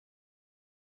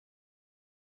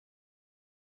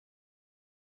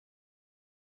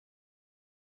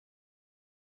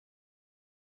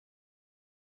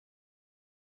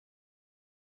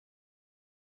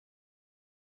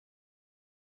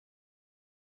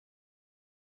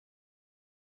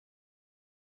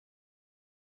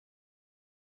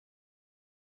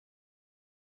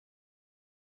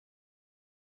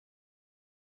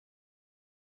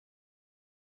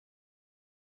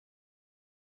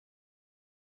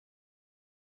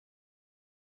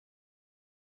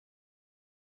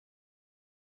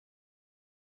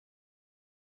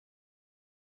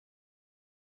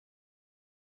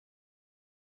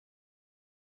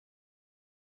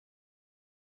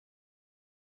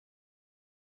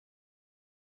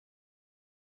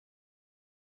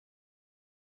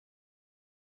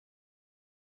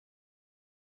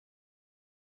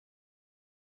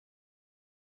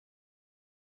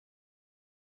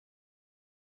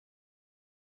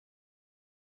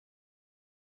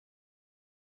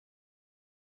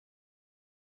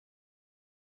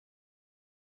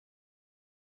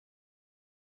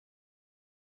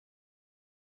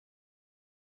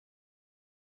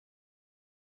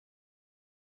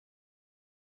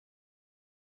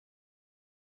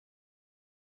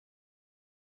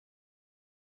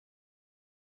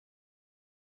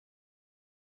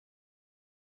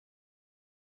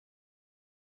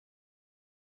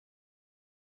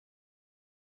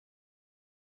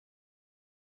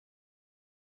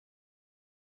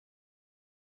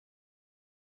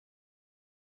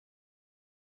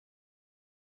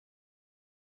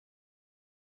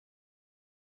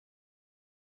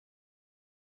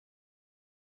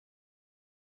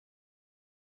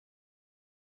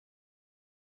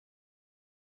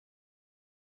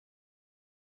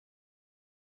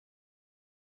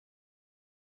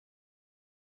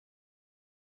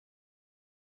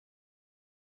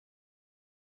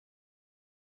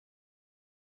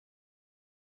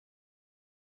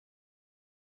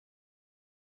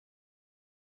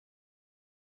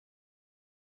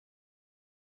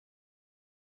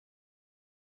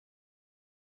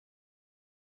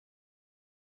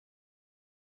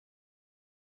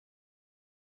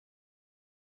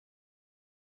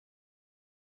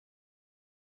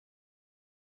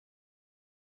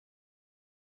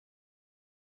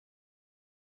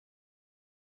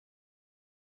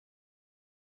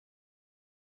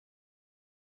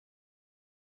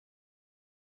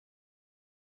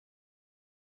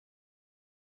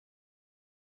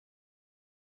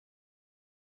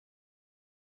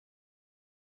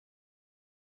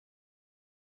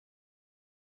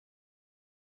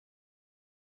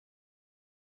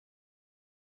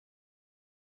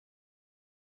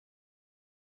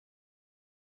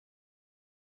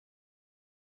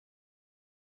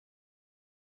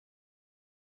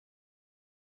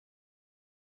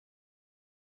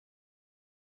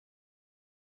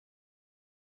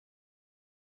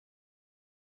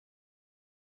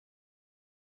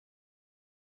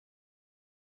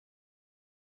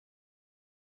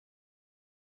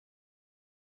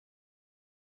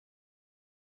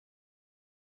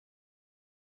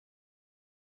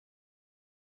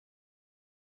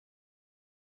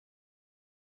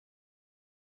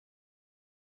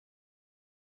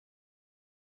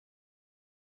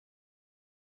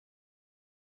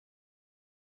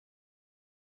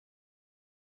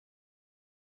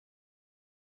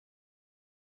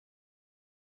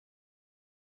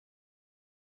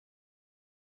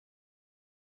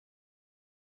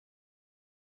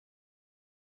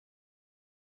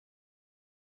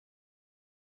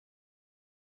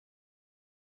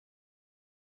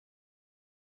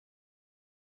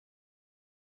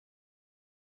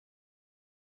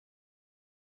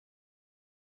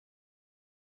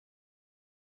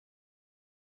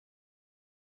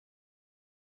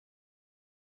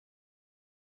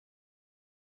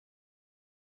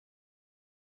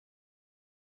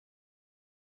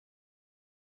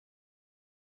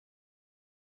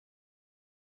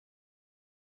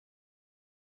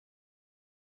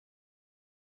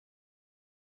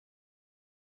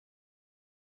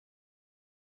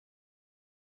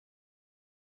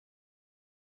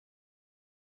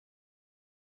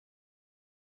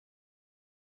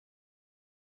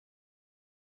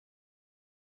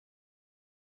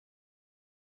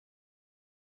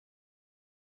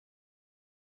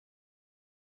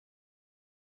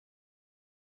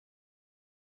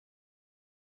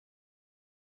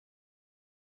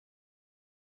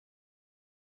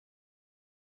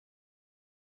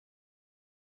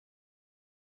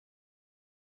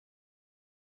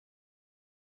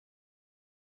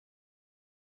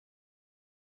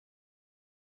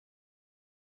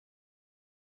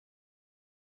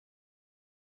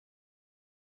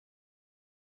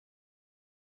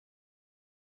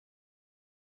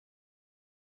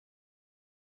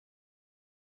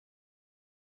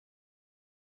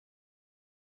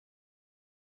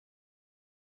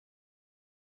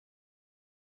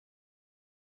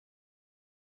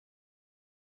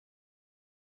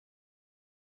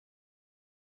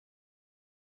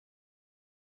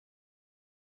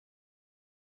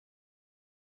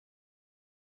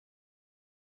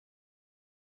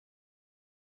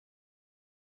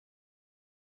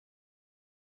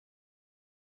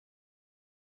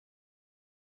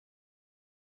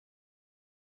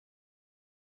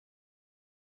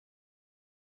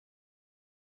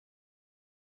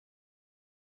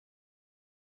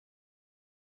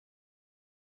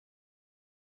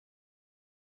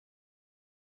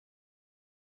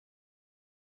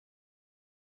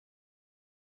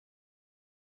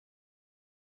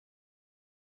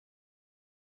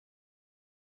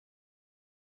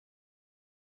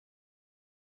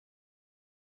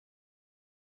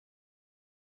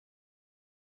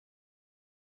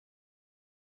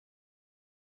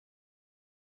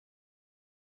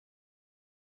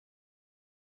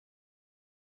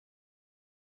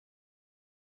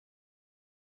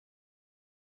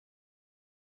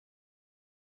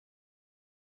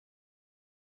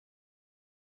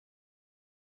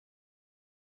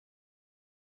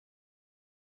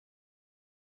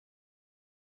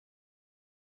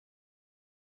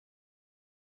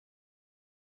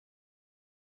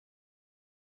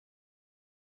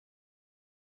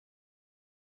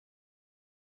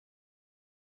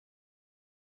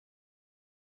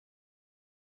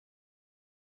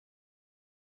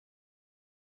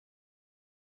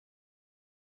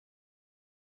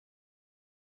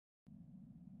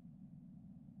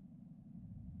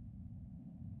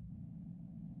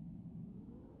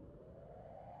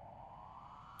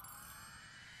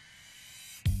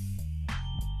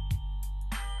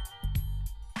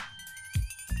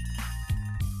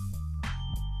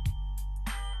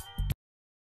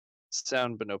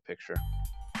sound but no picture.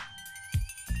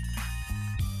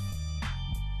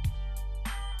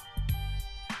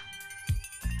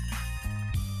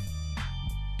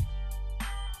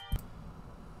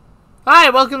 Hi,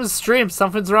 welcome to the stream.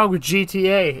 Something's wrong with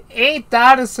GTA. Ain't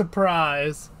that a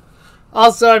surprise?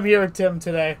 Also, I'm here with Tim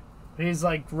today. He's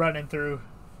like running through,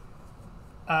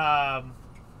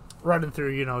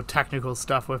 you know, technical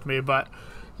stuff with me, but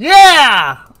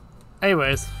yeah!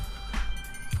 Anyways.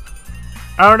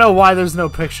 I don't know why there's no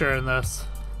picture in this.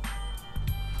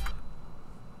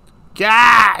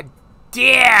 God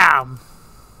damn!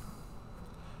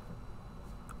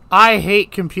 I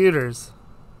hate computers.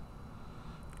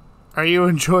 Are you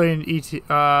enjoying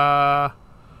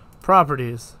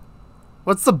properties?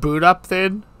 What's the boot up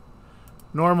thing?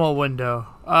 Normal window.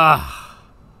 I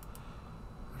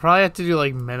probably have to do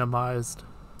like minimized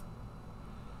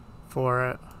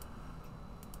for it.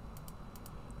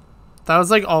 That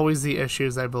was like always the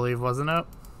issues, I believe, wasn't it?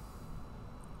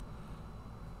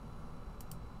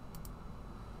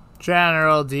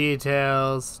 General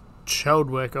details.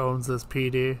 Chodwick owns this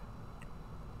PD.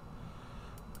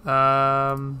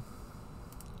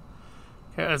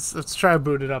 Okay, let's try to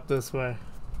boot it up this way.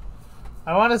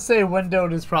 I want to say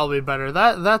windowed is probably better.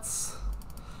 That's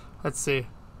let's see.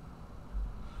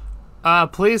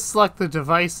 Please select the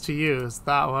device to use.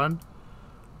 That one.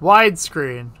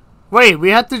 Widescreen. Wait, we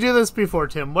had to do this before,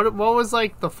 Tim. What was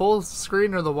like the full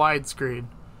screen or the widescreen?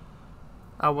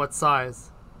 What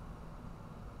size?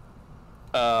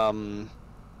 10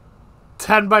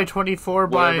 by 24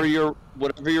 by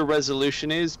whatever your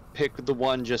resolution is, pick the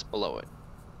one just below it.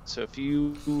 So if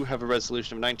you have a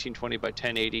resolution of 1920 by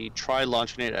 1080, try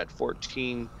launching it at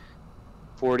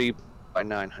 1440 by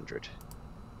 900.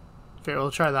 Okay,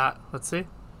 we'll try that. Let's see.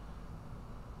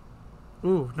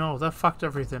 Ooh, no, that fucked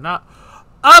everything up.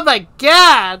 Oh my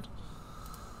god!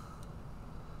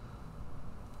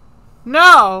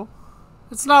 No!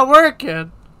 It's not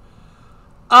working.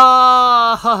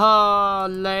 Haha,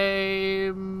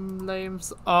 lame.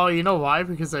 Oh, you know why?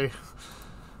 Because I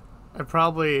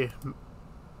probably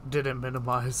didn't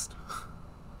minimize.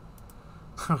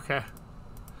 Okay.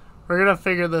 We're gonna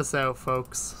figure this out,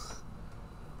 folks.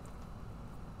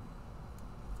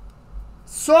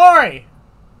 Sorry!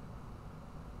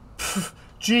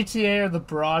 GTA or the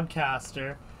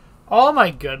broadcaster. Oh my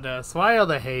goodness, why all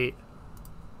the hate?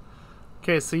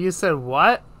 Okay, so you said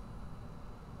what?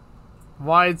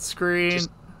 Widescreen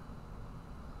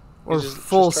or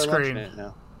full screen?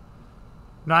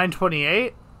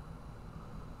 928?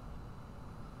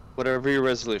 Whatever your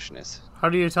resolution is. How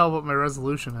do you tell what my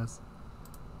resolution is?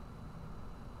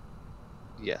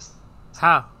 Yes.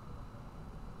 How?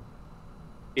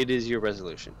 It is your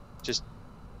resolution. Just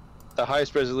the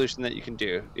highest resolution that you can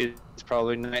do is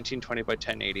probably 1920 by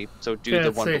 1080. So do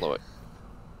the one below it.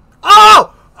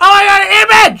 Oh! Oh, I got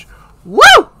an image!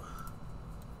 Woo!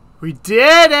 We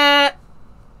did it!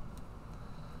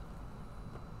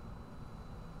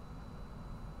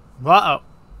 Uh-oh.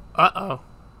 Uh-oh.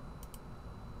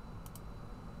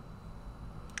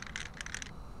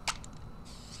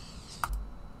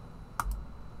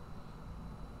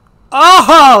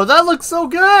 Oh, that looks so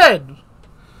good!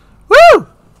 Woo!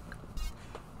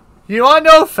 You want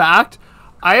to know a fact?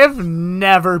 I have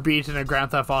never beaten a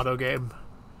Grand Theft Auto game.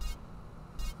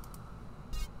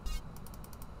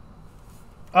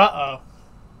 Uh-oh.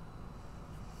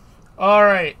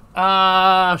 Alright.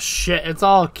 Shit. It's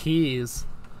all keys.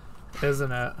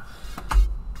 Isn't it?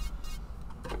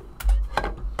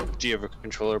 Do you have a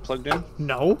controller plugged in?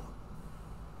 No.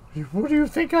 What do you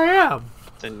think I am?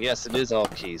 Then yes, it is all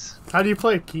keys. How do you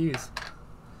play keys?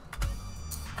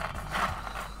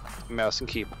 Mouse and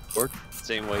keyboard.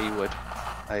 Same way you would,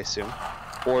 I assume.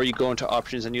 Or you go into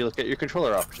options and you look at your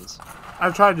controller options.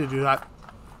 I've tried to do that.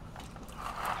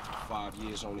 5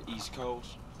 years on the East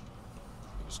Coast.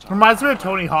 Reminds me of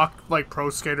Tony Hawk, like pro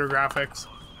skater graphics.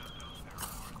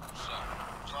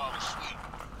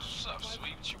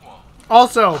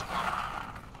 Also,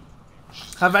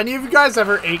 have any of you guys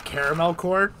ever ate caramel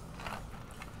corn?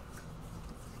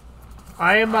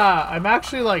 I'm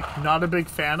actually like not a big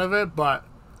fan of it, but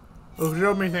it was the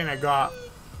only thing I got.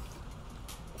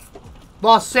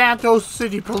 Los Santos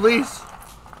City Police.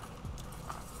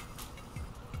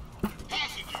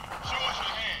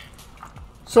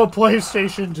 So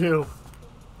PlayStation 2.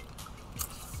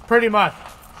 Pretty much.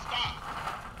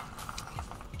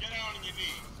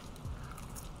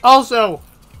 Also,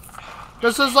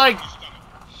 this is like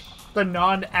the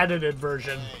non-edited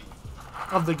version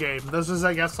of the game. This is,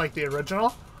 I guess, like the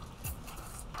original.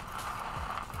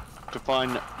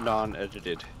 Define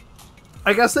non-edited.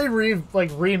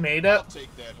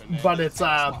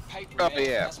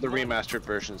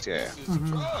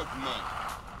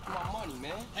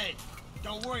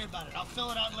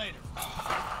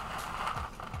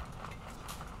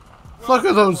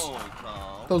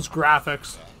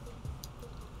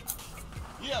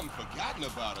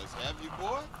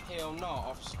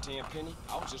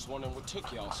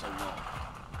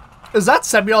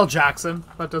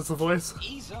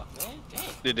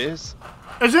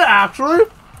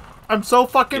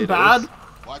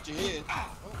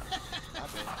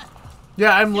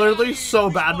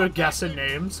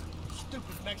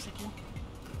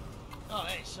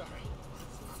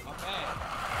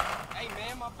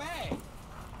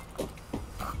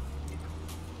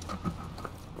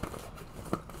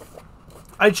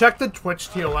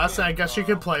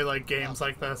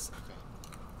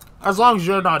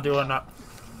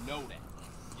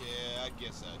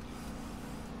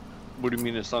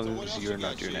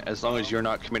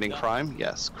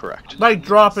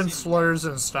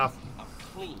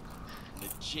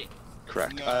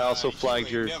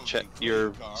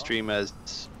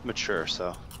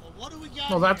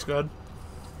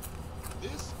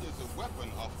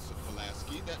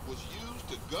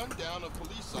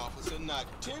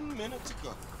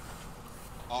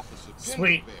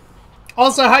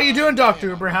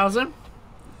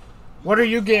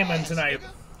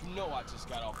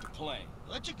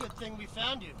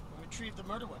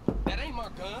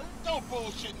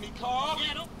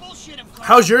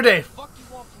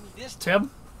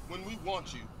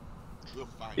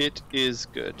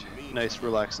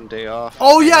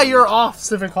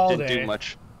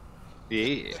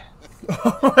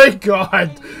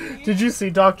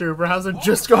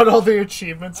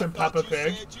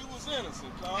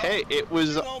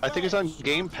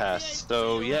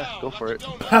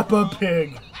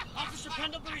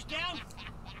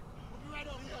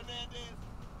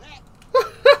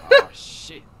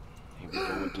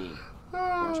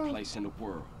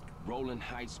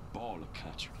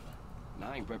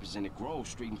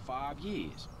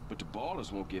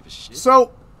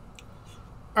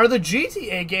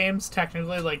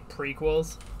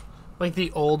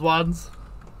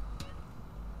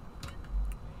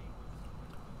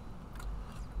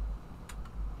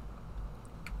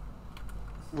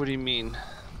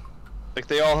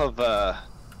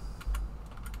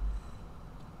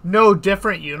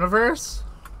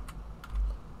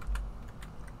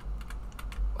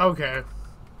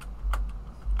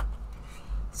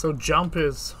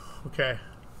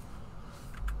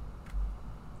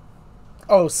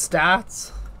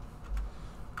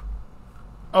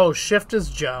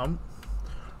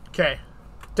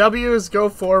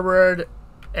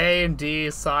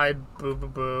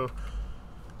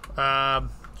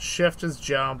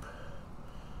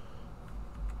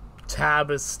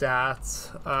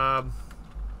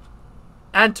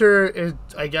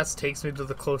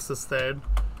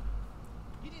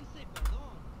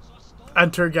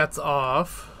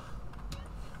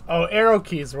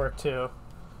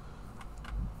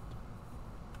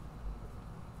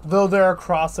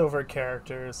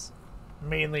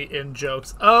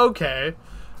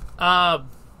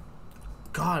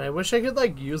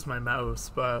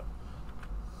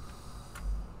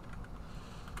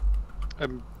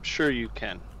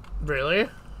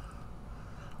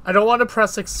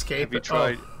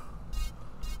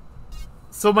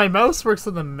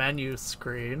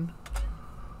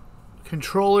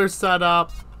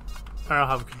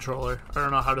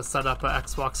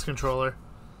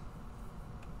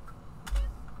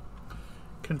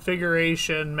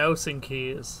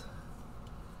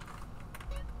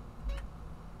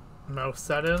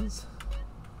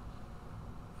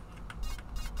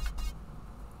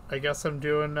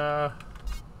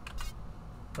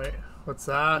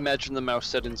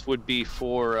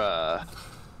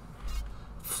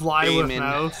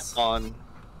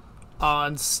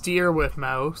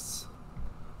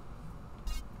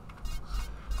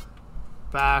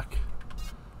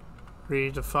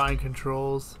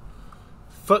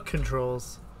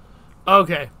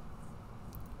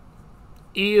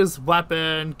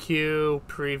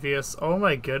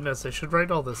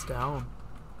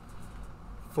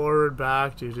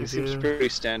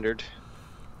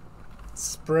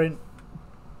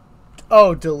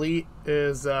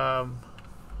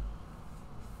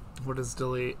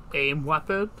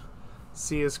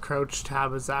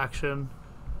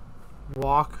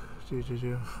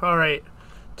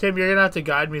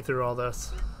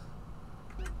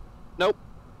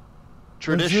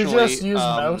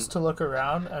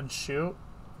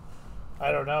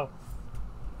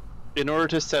 in order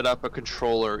to set up a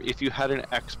controller, if you had an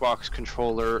Xbox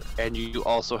controller and you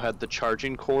also had the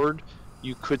charging cord,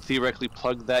 you could theoretically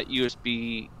plug that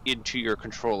USB into your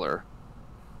controller.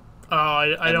 Oh, I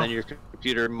and don't. then your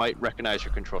computer might recognize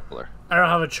your controller. I don't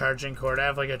have a charging cord. I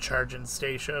have like a charging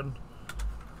station.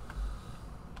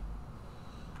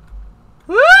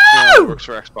 Woo! Yeah, it works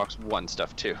for Xbox One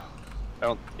stuff too.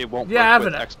 It won't work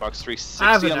with Xbox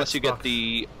 360 unless you get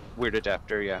the weird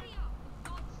adapter. Yeah.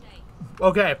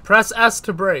 Okay, press S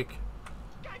to brake.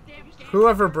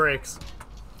 Whoever brakes.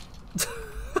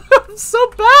 I'm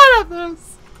so bad at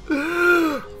this.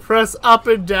 Press up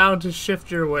and down to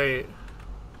shift your weight.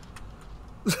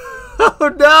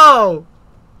 Oh no!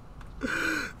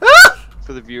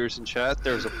 For the viewers in chat,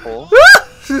 there's a poll.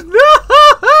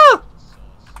 No!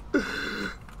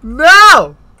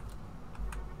 No!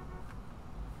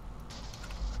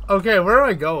 Okay, where am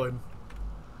I going?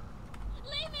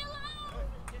 Leave me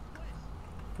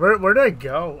alone! Where did I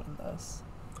go in this?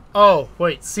 Oh,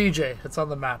 wait, CJ. It's on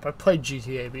the map. I played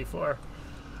GTA before.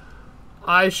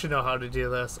 I should know how to do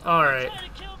this. Alright.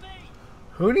 Trying to kill me!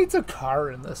 Who needs a car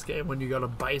in this game when you got a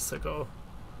bicycle?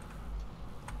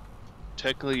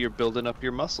 Technically, you're building up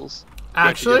your muscles.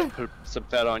 Actually? You have to put some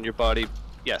fat on your body.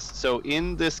 Yes. So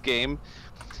in this game,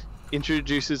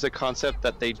 introduces a concept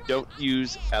that they don't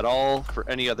use at all for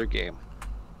any other game.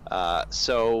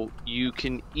 So you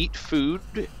can eat food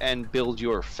and build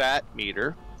your fat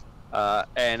meter,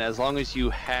 and as long as you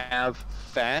have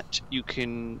fat, you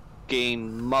can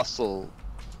gain muscle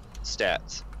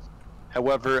stats.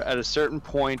 However, at a certain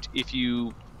point, if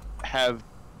you have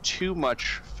too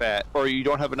much fat, or you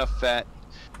don't have enough fat,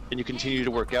 and you continue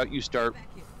to work out, you start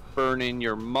burning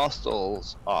your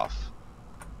muscles off.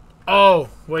 Oh,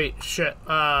 wait, shit.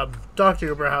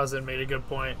 Dr. Uberhausen made a good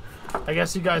point. I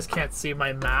guess you guys can't see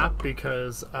my map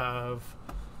because of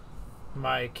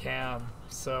my cam,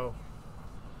 so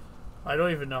I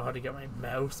don't even know how to get my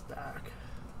mouse back.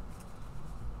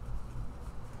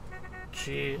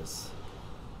 Jeez.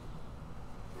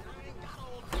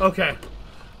 Okay.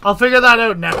 I'll figure that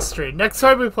out next stream. Next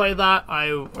time we play that,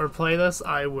 play this,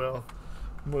 I will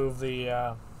move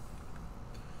the,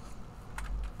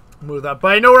 move that. But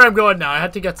I know where I'm going now. I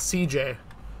have to get CJ.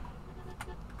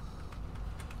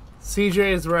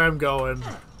 CJ is where I'm going.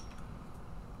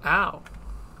 Ow.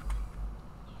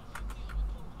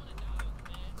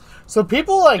 So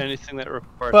people like... Anything that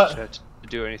requires chat to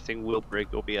do anything will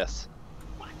break OBS.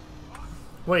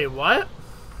 Wait, what?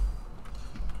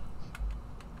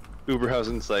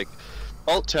 Uberhausen's like,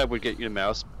 Alt-Tab would get you a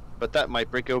mouse, but that might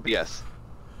break OBS.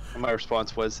 And my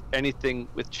response was, anything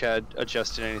with Chad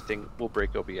adjusting anything will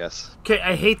break OBS. Okay,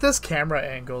 I hate this camera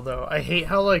angle, though. I hate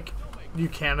how, like, you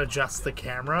can't adjust the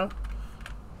camera.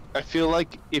 I feel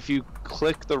like if you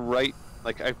click the right...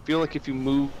 Like, I feel like if you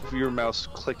move your mouse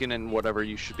clicking and whatever,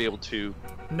 you should be able to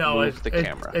move the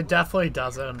camera. It definitely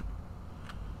doesn't.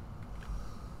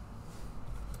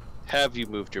 Have you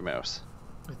moved your mouse?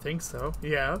 I think so,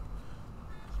 yeah.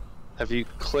 Have you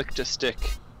clicked a stick?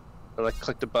 Or, like,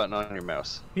 clicked a button on your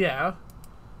mouse? Yeah.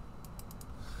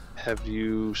 Have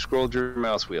you scrolled your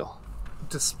mouse wheel?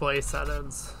 Display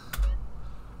settings.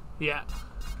 Yeah.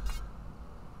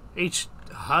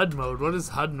 HUD mode. What is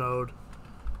HUD mode?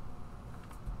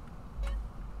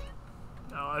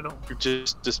 No, I don't. It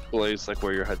just displays, like,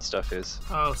 where your HUD stuff is.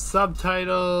 Oh,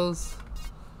 subtitles.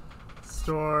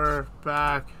 Store,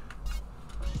 back.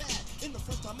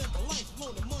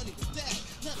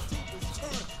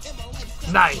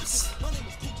 Nice.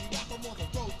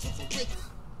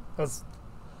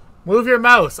 Move your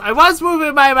mouse. I was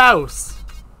moving my mouse.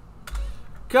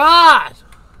 God.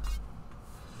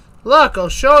 Look, I'll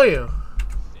show you.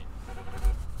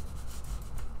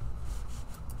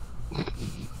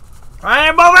 I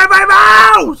am moving my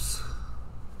mouse.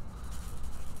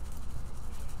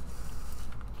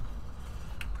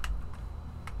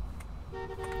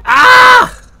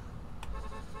 Ah!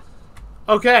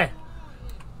 Okay.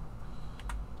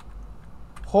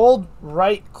 Hold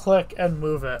right click and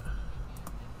move it.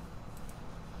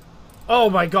 Oh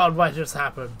my god, what just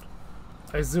happened?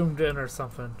 I zoomed in or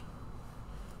something.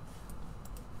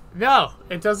 No,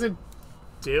 it doesn't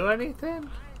do anything?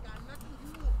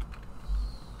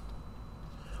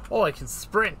 Oh, I can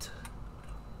sprint.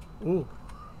 Ooh.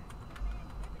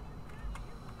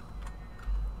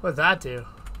 What'd that do?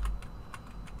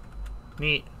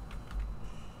 Neat.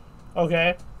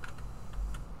 Okay.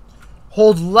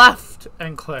 Hold left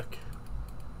and click.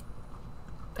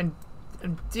 And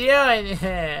I'm doing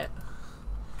it.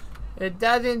 It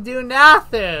doesn't do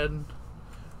nothing.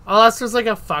 Unless there's like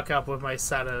a fuck up with my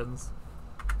settings.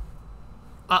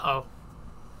 Uh-oh.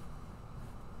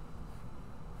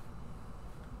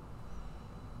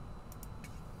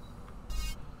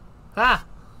 Ah!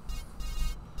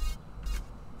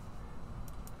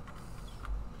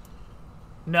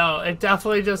 No, it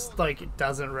definitely just, like, it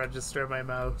doesn't register my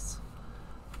mouse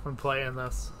when playing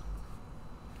this.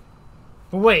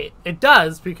 But wait, it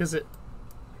does because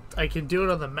I can do it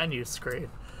on the menu screen.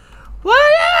 What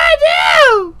did I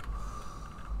do?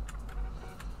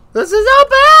 This is so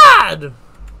bad!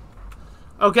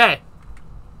 Okay.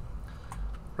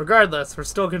 Regardless, we're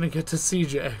still gonna get to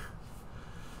CJ.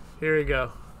 Here we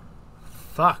go.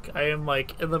 Fuck, I am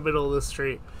like in the middle of the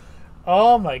street.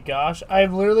 Oh my gosh,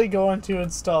 I'm literally going to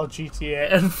install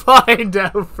GTA and find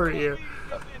out for you.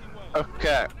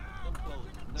 Okay.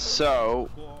 So,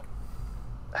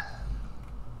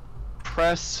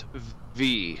 press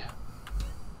V.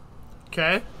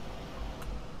 Okay.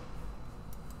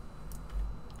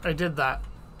 I did that.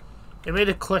 It made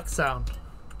a click sound.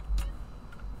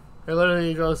 It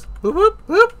literally goes whoop whoop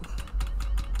whoop.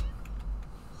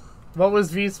 What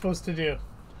was V supposed to do?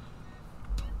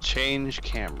 Change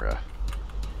camera.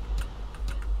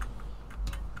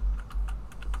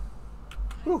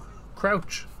 Ooh,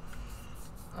 crouch.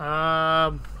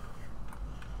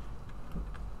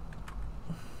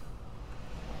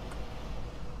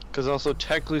 Because also,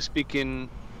 technically speaking,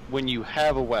 when you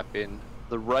have a weapon,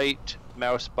 the right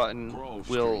mouse button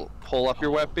will pull up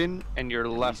your weapon, and your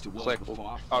left click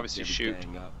will obviously shoot.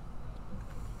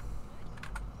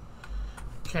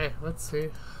 Okay, let's see.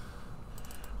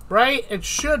 Right, it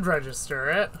should register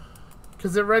it.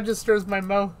 Because it registers my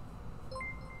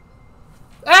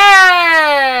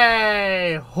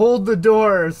Hey! Hold the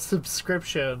door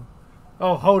subscription.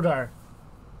 Oh, Hodar.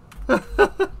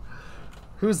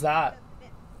 Who's that?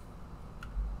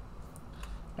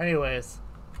 Anyways.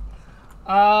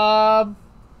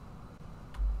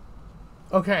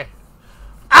 Okay.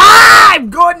 Ah! I'm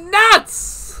going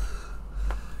nuts!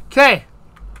 Okay.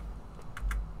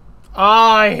 Oh,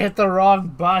 I hit the wrong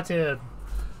button.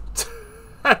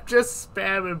 I'm just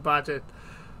spamming button.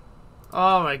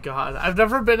 Oh my god. I've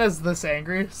never been as this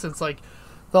angry since, like,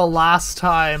 the last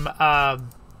time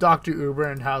Dr.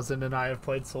 Uberenhausen and I have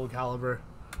played Soul Calibur.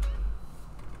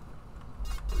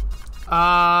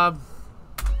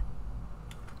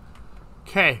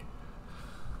 Okay.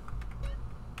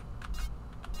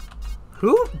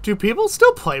 Who? Do people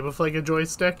still play with, like, a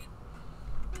joystick?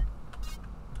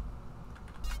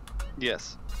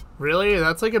 Yes. Really?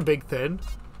 That's, like, a big thing?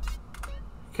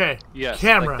 Okay. Yes.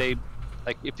 Camera.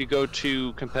 Like if you go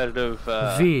to competitive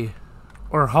V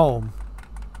or home.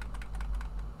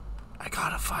 I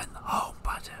gotta find the home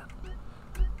button.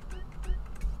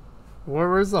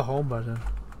 Where's the home button?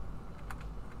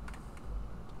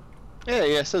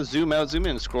 Yeah, so zoom out, zoom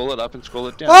in, scroll it up and scroll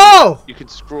it down. Oh! You can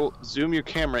zoom your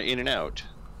camera in and out.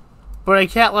 But I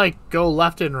can't, like, go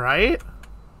left and right?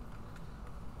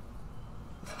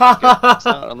 Yeah, it's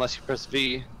not, unless you press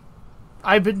V.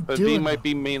 I've been But doing V might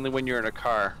be mainly when you're in a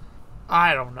car.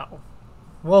 I don't know.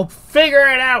 We'll figure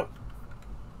it out!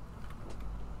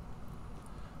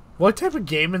 What type of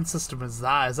gaming system is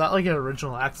that? Is that like an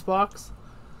original Xbox?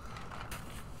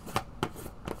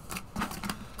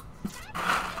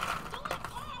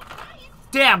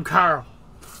 Damn, Carl!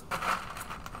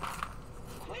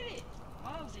 Quit it.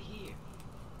 Moms are here.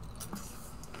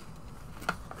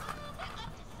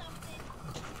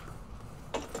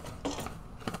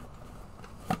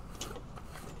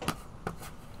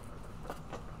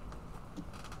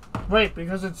 Wait,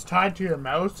 because it's tied to your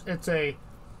mouse, it's a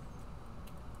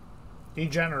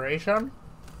degeneration?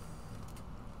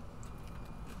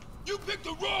 You picked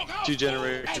the wrong house.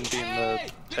 Degeneration being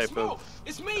the type of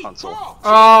console.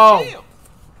 Oh!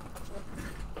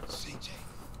 CJ.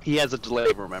 He has a delay,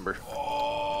 remember.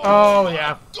 Oh,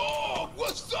 yeah. Dog,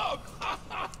 what's up?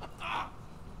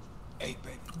 Hey,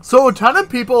 baby. So a ton of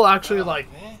people actually, like,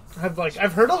 have, like,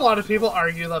 I've heard a lot of people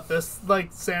argue that this,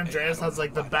 like, San Andreas has,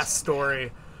 like, the best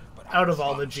story out of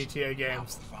all the GTA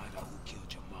games.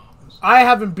 I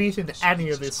haven't beaten any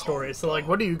of these stories, so, like,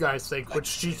 what do you guys think? Which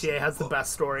GTA has the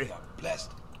best story? We are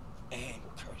blessed and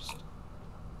cursed.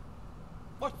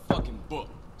 What fucking book?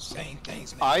 Same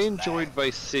things. I enjoyed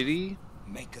Vice City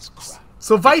Make us cry.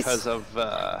 So Vice... because of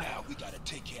Now we gotta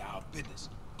take care of our business.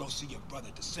 Go see your brother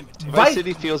at the cemetery. Vice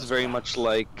City feels very much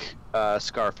like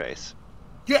Scarface.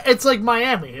 Yeah, it's like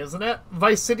Miami, isn't it?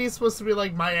 Vice City is supposed to be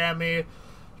like Miami.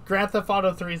 Grand Theft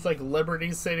Auto 3 is like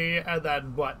Liberty City, and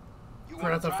then what?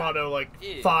 Grand Theft Auto like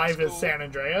 5 is San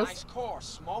Andreas. Nice car,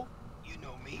 Smoke. You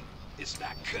know me. It's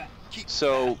not cut. Keep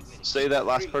So, say that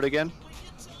last part again.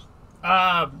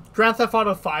 Grand Theft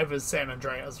Auto 5 is San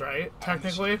Andreas, right?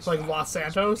 Technically, like Los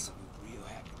Santos. real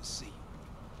happy to see you.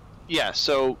 Yeah,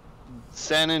 so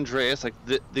San Andreas, like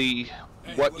the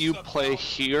what you play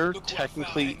here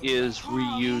technically is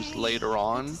reused later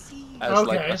on as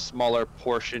like a smaller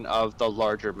portion of the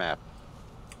larger map.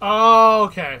 Oh,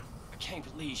 okay. I can't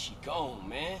believe she gone,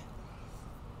 man.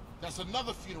 That's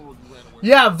another funeral you ran away.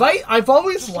 Yeah, I've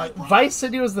always liked Vice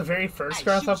City was the very first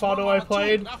Grand Theft Auto I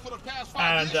played,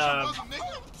 and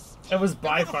it was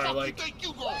by far like,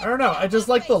 I don't know, I just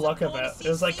like the look of it. It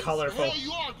was like colorful.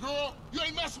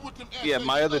 Yeah,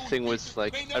 my other thing was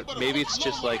like, maybe it's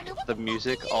just like the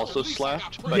music also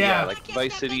slapped, but yeah, like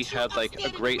Vice City had like a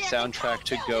great soundtrack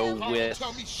to go with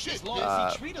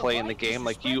playing the game.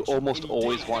 Like you almost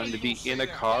always wanted to be in a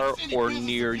car or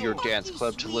near your dance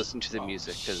club to listen to the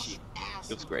music because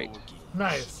it was great.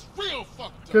 Nice.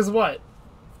 Because what?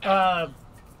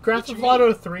 Grand Theft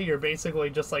Auto 3, you're basically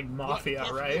just like mafia,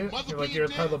 right? You're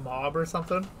part of the mob or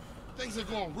something. Things are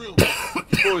going real.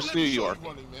 It was New York.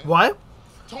 What?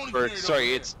 Or,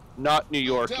 sorry, it's not New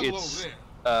York. It's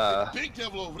Big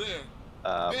Devil over there.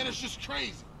 Man, it's just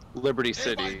crazy. Liberty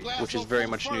City, which is very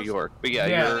much New York. But yeah,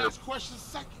 Yeah.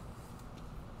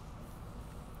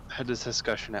 had this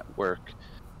discussion at work.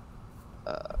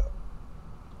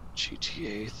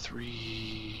 GTA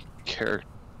 3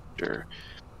 character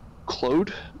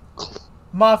Claude?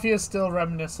 Mafia is still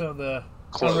reminiscent of the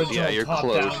Claude, original yeah, you're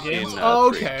top-down Claude games. in,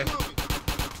 Oh, 3. okay.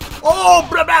 Oh,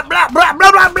 blah blah blah blah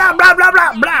blah blah blah blah blah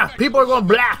blah blah. People are going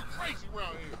blah.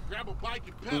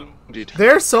 Indeed.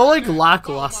 They're so like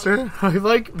lackluster. I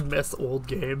like miss old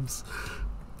games.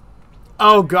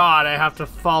 Oh God, I have to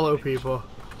follow people.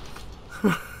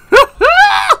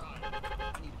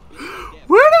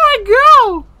 Where do I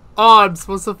go? Oh, I'm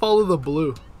supposed to follow the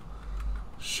blue.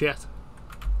 Shit.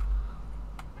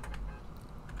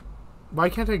 Why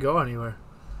can't I go anywhere?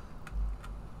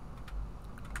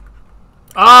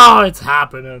 Oh, it's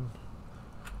happening.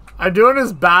 I'm doing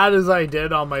as bad as I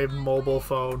did on my mobile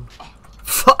phone.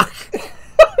 Fuck.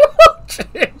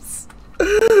 Jeez.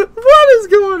 What is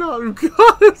going on?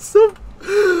 God, I'm so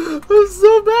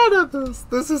bad at this.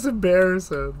 This is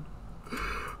embarrassing.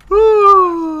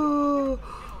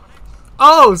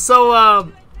 Oh, so,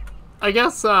 I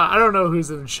guess, I don't know who's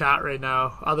in chat right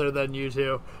now, other than you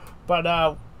two.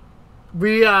 But,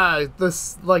 we,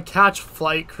 this, like, Catch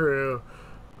Flight crew,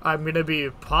 I'm gonna be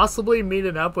possibly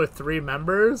meeting up with 3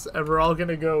 members, and we're all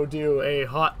gonna go do a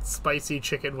hot, spicy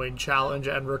chicken wing challenge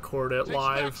and record it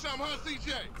live.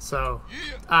 So,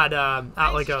 at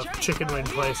like a chicken wing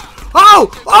place.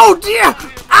 Oh! Oh dear!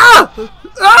 Ah!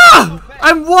 Ah!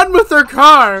 I'm one with their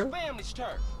car!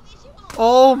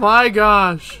 Oh my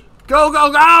gosh. Go,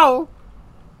 go, go!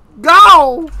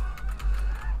 Go!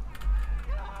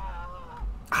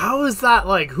 How is that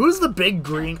like, who's the big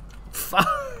green...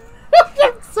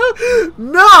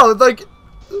 No, like,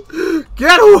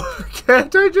 get away.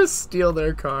 Can't I just steal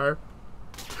their car?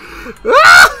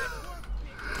 Ah!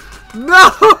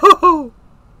 No!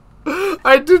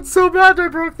 I did so bad I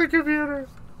broke the computer.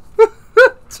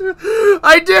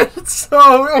 I did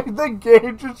so, and the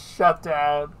game just shut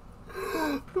down.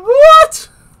 What?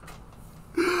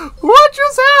 What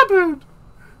just happened?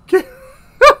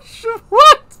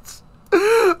 What?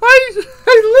 I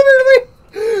literally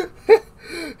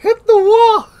hit the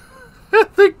wall.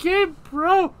 The game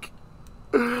broke.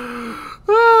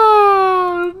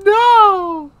 Oh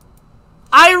no!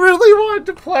 I really wanted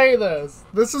to play this.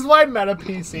 This is why Meta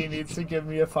PC needs to give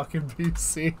me a fucking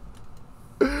PC.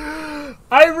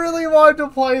 I really wanted to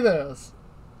play this.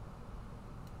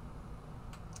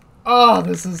 Oh,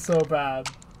 this is so bad.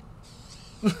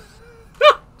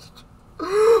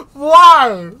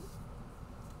 Why?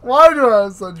 Why do I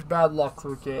have such bad luck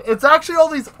with it? It's actually all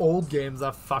these old games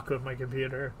that fuck with my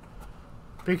computer.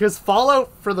 Because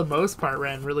Fallout, for the most part,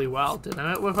 ran really well, didn't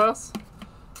it, with us?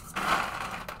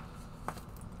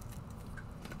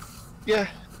 Yeah.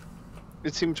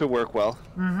 It seemed to work well.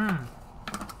 Mm-hmm.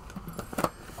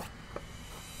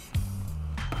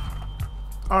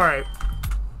 Alright.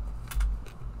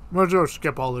 We'll just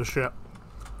skip all this shit.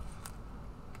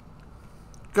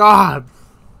 God.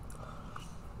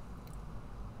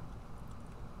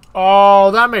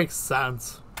 Oh, that makes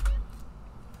sense.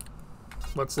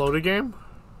 Let's load a game.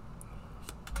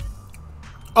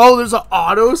 Oh, there's an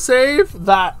autosave?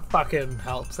 That fucking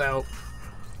helps out.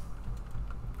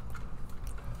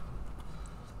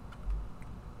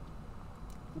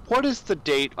 What is the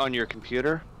date on your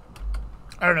computer?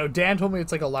 I don't know. Dan told me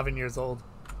it's like 11 years old.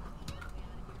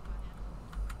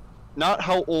 Not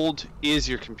how old is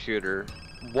your computer.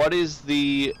 What is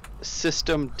the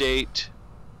system date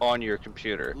on your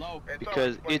computer?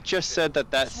 Because it just said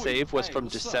that that save was from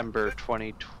December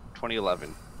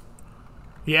 2011.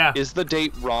 Yeah. Is the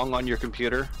date wrong on your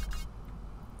computer?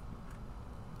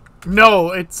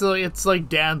 No, it's like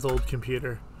Dan's old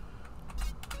computer.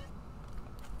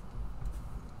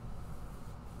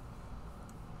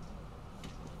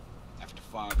 After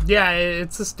 5. Yeah,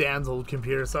 it's just Dan's old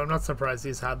computer, so I'm not surprised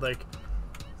he's had like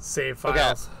save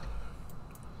files. Okay.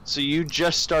 So you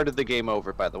just started the game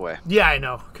over, by the way. Yeah, I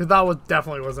know, because that was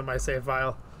definitely wasn't my save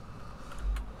file.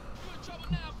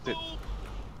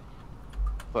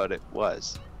 But it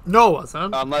was. No, it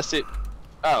wasn't. Unless it.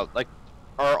 Oh, like,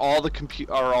 are all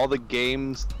the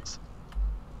games?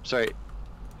 Sorry.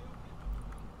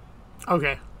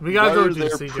 Okay, we gotta go Are to there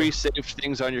CJ. pre-saved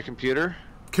things on your computer?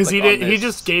 Because Like he on did. He this-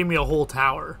 just gave me a whole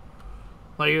tower.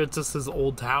 Like it's just his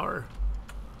old tower.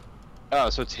 Oh,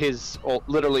 so it's his old.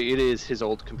 Literally, it is his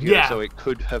old computer. Yeah. So it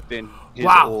could have been his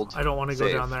Wow, old. I don't want to go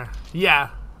save. down there. Yeah,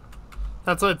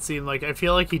 that's what it seemed like. I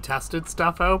feel like he tested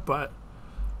stuff out, but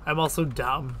I'm also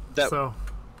dumb, so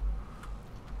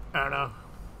I don't know.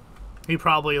 He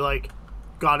probably like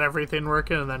got everything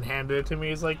working and then handed it to me.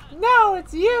 He's like, "No,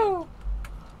 it's you."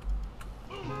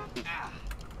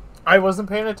 I wasn't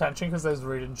paying attention because I was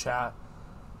reading chat.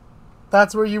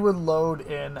 That's where you would load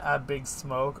in at Big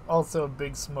Smoke. Also,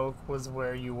 Big Smoke was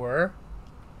where you were.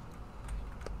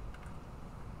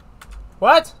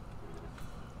 What?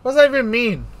 What does that even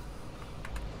mean?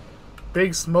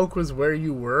 Big Smoke was where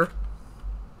you were?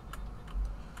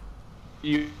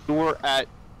 You were at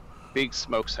Big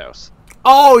Smoke's house.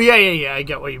 Oh, yeah. I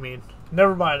get what you mean.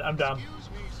 Never mind. I'm done.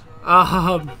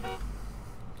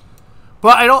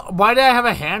 But I don't... Why did I have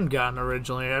a handgun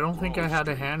originally? I don't think I had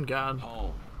a handgun.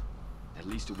 Home. At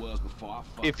least it was before I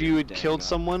fucked If you had everything killed up.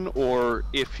 someone, or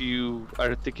if you, I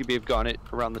don't think you may have gotten it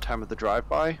around the time of the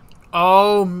drive-by.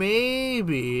 Oh,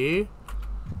 maybe.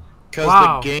 Because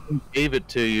Wow. the game gave it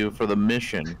to you for the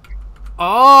mission.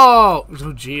 Oh,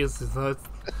 jeez,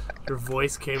 your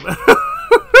voice came.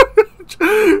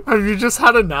 Have you just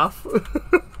had enough?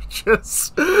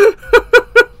 Just.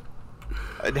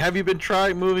 And have you been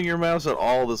trying moving your mouse at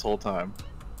all this whole time?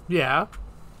 Yeah.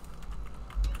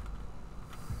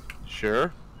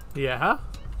 Sure. Yeah.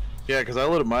 Yeah, because I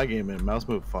loaded my game in. Mouse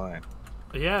moved fine.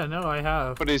 Yeah. No, I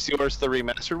have. But is yours the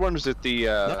remastered one, or is it the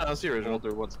No, that's the original.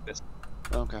 older ones?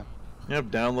 Okay. Yep,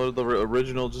 downloaded the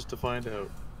original just to find out.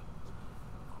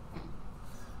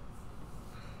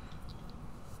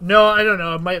 No, I don't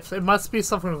know. It must be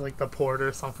something like the port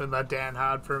or something that Dan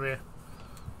had for me.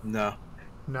 No.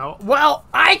 No. Well,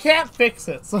 I can't fix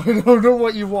it, so I don't know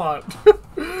what you want.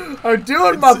 I'm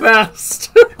doing my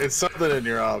best. It's something in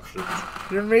your options.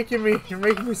 You're making me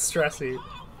stressy.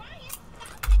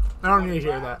 I don't need to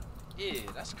hear that. Yeah,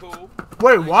 that's cool.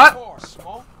 Wait, what? Car,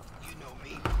 Smoke. You know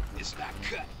me. It's not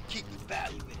cut. Keep the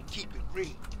value in it. Keep it real.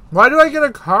 Why do I get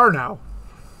a car now?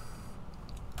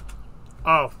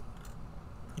 Oh.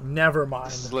 Never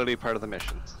mind. This is literally part of the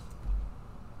missions.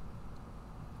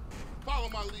 Follow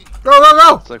my lead. Go, go,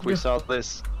 go! It's like we saw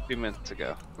this a few minutes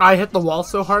ago. I hit the wall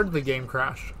so hard, the game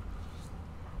crashed.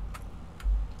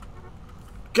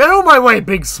 Get out of my way,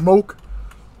 Big Smoke!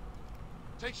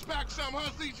 Take back some, huh,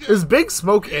 CJ? Is Big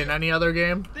Smoke in any other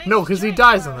game? No, because he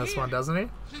dies in this one, doesn't he?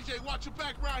 CJ, watch your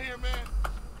back right here, man.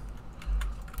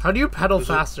 How do you pedal Is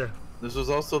it- faster? This was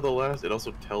also the last. It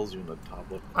also tells you in the top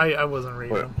left. I wasn't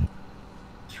reading.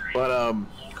 But I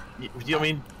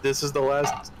mean, this is the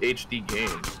last HD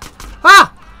game.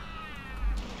 Ah!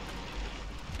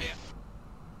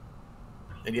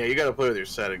 And yeah, you gotta play with your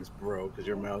settings, bro, because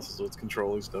your mouse is what's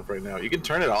controlling stuff right now. You can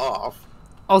turn it off.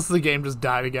 Also, the game just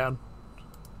died again.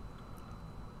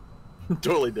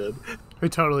 Totally did.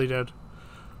 It totally did.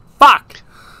 Fuck!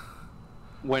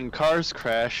 When cars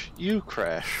crash, you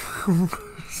crash.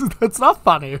 That's not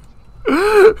funny.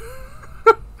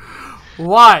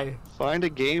 Why? Find a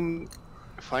game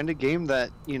that,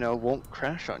 you know, won't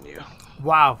crash on you.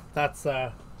 Wow, that's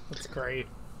great.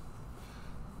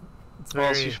 It's Well,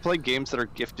 very... so you should play games that are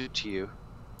gifted to you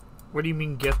What do you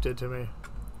mean gifted to me?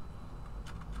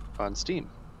 on Steam.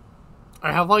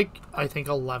 I have like, I think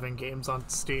 11 games on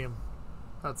Steam.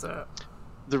 That's it.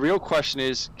 The real question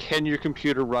is, can your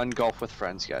computer run Golf with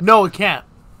Friends yet? No, it can't.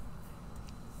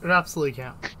 It absolutely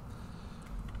can't.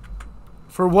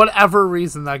 For whatever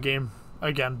reason, that game,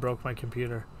 again, broke my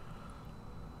computer.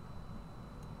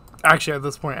 Actually, at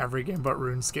this point, every game but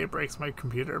RuneScape breaks my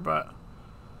computer, but...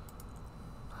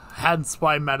 hence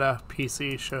why Meta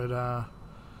PC should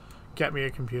get me a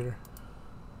computer.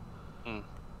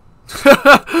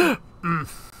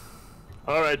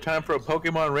 Alright, time for a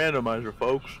Pokemon randomizer,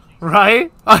 folks.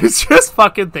 Right? I was just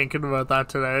fucking thinking about that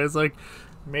today. It's like,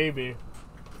 maybe.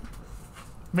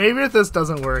 Maybe if this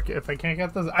doesn't work, if I can't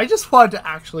get this... I just wanted to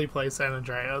actually play San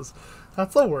Andreas.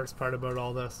 That's the worst part about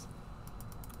all this.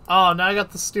 Oh, now I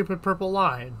got the stupid purple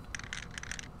line.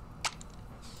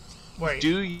 Wait.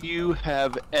 Do you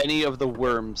have any of the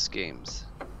Worms games?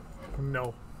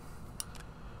 No.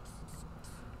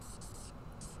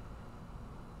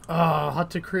 Oh, I'll have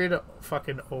to create a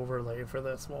fucking overlay for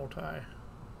this, won't I?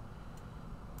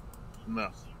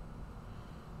 No.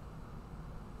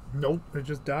 Nope, it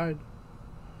just died.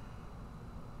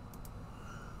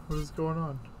 What is going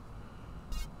on?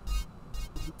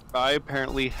 I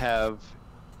apparently have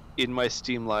in my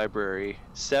Steam library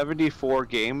 74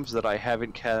 games that I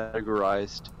haven't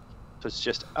categorized, so it's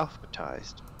just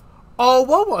alphabetized. Oh,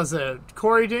 what was it?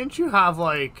 Corey, didn't you have,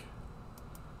 like,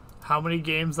 how many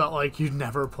games that, like, you'd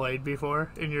never played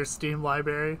before in your Steam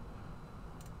library?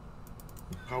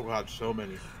 Oh god, so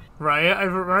many. Right? I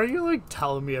remember you, like,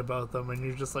 telling me about them, and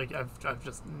you're just like, I've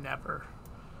just never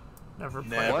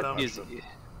played What them. is...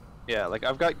 Yeah, like,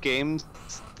 I've got games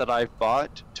that I've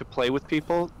bought to play with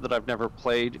people that I've never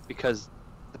played because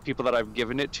the people that I've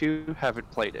given it to haven't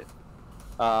played it.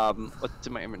 What's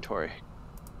in my inventory?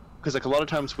 Because, like, a lot of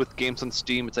times with games on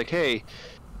Steam, it's like, hey,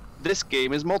 this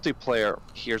game is multiplayer.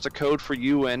 Here's a code for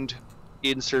you and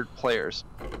insert players.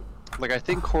 Like, I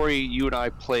think, Corey, you and I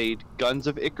played Guns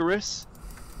of Icarus.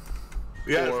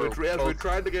 Yes, we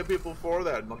tried to get people for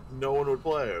that, and no one would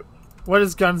play it. What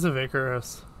is Guns of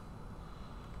Icarus?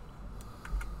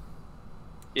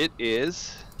 It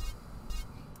is...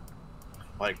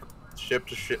 Like, ship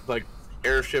to ship, like,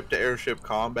 airship to airship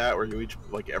combat, where you each,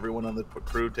 like, everyone on the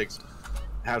crew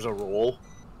has a role.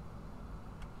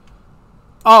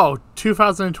 Oh,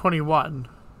 2021.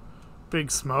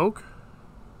 Big Smoke?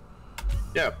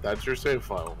 Yeah, that's your save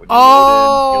file. When you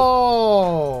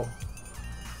Oh!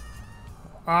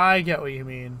 I get what you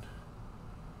mean.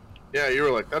 yeah, you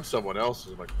were like, that's someone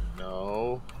else's. I'm like,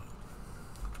 no.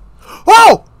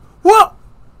 Oh! What?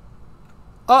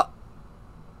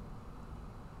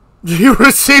 You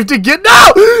received a gift.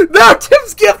 No! No!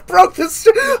 Tim's gift broke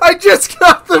the I just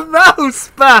got the mouse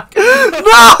back. No! No!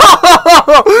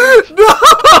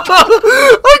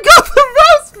 I got the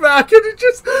mouse back and it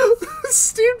just...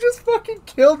 Steve just fucking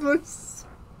killed me.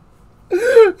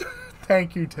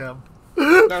 Thank you, Tim.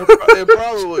 No, it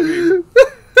probably...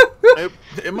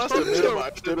 It must have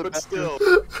minimized it, but still.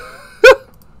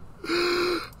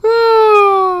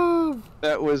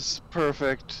 That was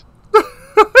perfect.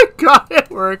 I got it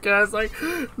working. I was like,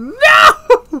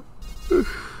 no!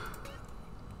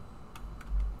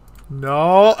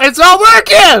 No, it's not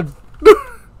working!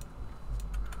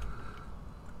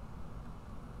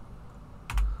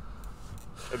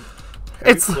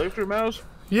 Have you saved your mouse?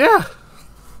 Yeah.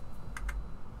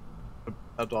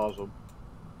 That's awesome.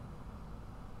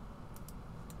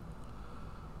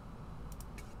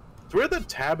 It's weird that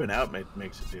tabbing out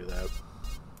makes it do that.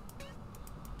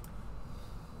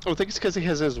 Oh, I think it's because he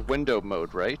has his window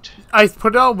mode, right? I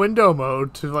put it on window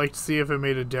mode to like see if it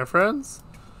made a difference.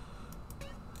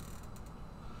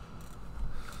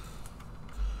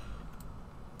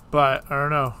 But I don't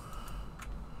know.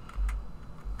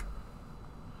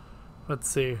 Let's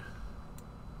see.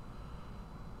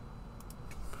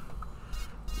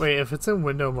 Wait, if it's in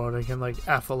window mode, I can like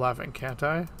F11, can't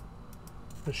I?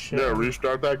 Shit. Yeah,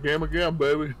 restart that game again,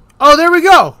 baby. Oh, there we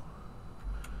go.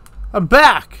 I'm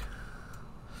back.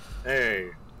 Hey.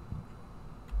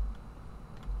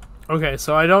 Okay,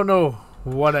 so I don't know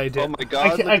what I did. Oh my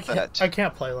god, look at that. I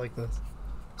can't play like this.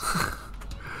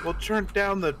 Well, turn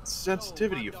down the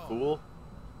sensitivity, you fool.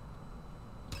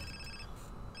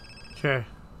 Okay.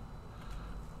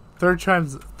 Third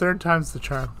time's the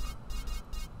charm.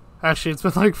 Actually, it's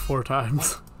been like 4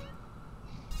 times.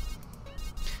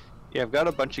 Yeah, I've got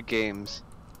a bunch of games.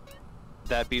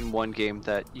 That being one game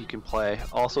that you can play.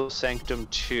 Also Sanctum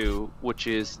 2, which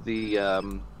is the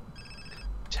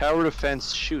tower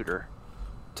defense shooter.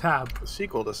 Tab. The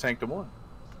sequel to Sanctum 1.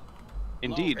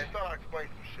 Indeed.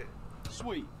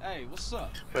 Sweet. Hey, what's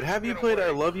up? But have you played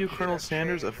I Love You, Colonel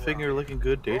Sanders, a figure-looking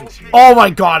good dating scene? Oh my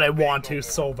god, I want to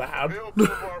so bad.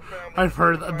 I've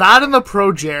heard that in the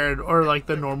Pro Jared or like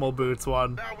the normal boots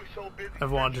one. I've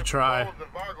wanted to try.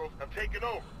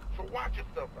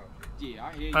 Yeah,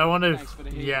 I hear you. I want to, Thanks for the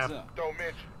heads yeah. up.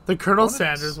 The Colonel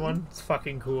Sanders one is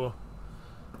fucking cool.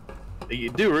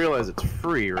 You do realize it's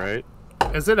free, right?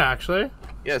 Is it actually?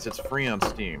 Yes, it's free on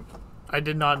Steam. I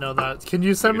did not know that. Can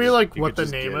you send You me could like you what could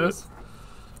the just name get is?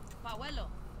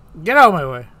 Get out of my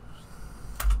way.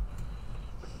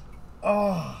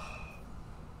 Oh.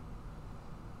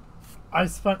 I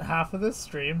spent half of this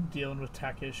stream dealing with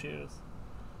tech issues.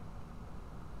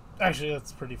 Actually,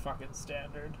 that's pretty fucking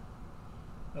standard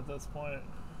at this point.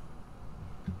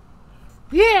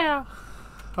 Yeah.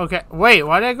 Okay, wait,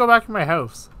 why did I go back to my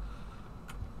house?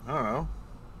 I don't know.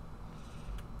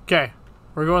 Okay,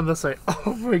 we're going this way.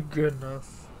 Oh my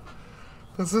goodness.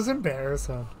 This is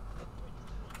embarrassing.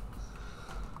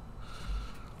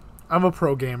 I'm a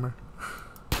pro gamer.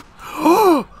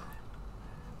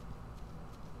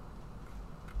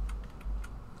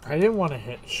 I didn't want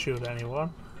to shoot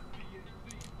anyone.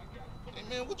 Hey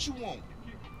man, what you want?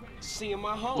 Seeing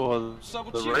my home. Well, Sup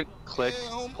with the you? right click Yeah,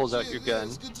 homie. pulls out Yeah, your yeah, gun,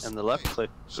 it's good to and the see left you. click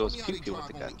Show goes me how they pew pew with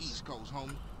the drive on gun. the East Coast,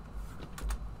 homie.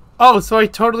 Oh, so I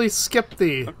totally skipped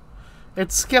the...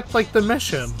 It skipped, like, the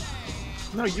mission.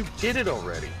 No, you did it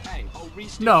already. Hey, oh,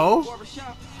 Reese, No.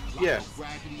 barbershop? Yeah,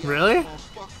 Really?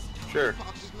 sure.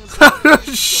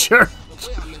 Sure.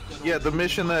 Yeah, the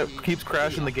mission that keeps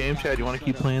crashing the game, Chad. You want to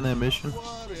keep playing that mission?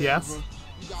 Yes.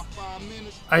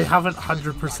 I haven't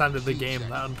 100%ed the game,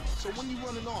 then. So when you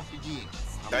running off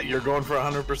again? You're going for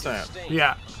 100%.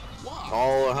 Yeah.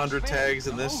 All 100 tags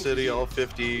in this city, all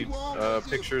 50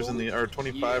 pictures in the, or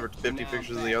 25 or 50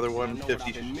 pictures in the other one,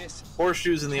 50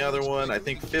 horseshoes in the other one. I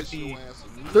think 50,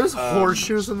 There's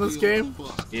horseshoes in this game?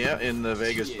 yeah, in the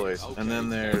Vegas place. And then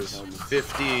there's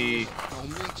 50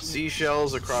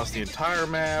 seashells across the entire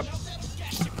map.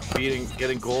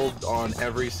 Getting gold on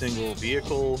every single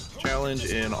vehicle challenge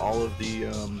in all of the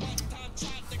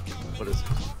what is it?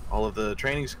 All of the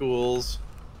training schools.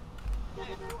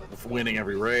 Winning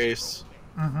every race.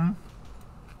 Mm-hmm.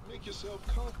 Make yourself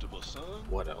comfortable, son.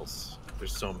 What else?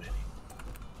 There's so many.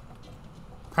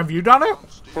 Have you done it?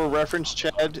 For reference,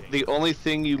 Chad, the only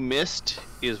thing you missed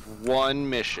is one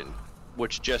mission,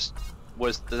 which just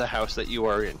was the house that you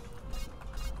are in.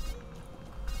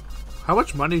 How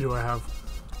much money do I have?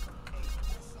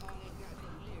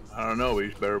 I don't know. We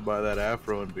better buy that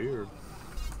afro and beard.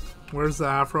 Where's the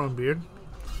afro and beard?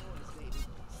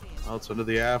 Oh, it's under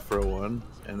the afro one,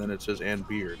 and then it says and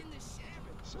beard.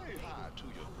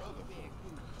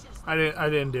 I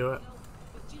didn't do it.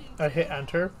 I hit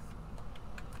enter.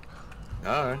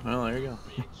 All right. Well, there you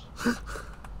go.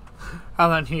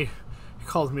 And then he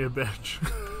calls me a bitch.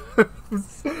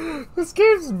 This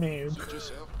game's mean. Sit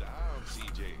yourself down,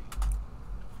 CJ.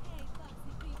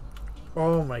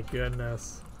 Oh my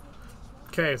goodness.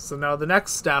 Okay, so now the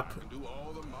next step. Do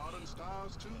all the modern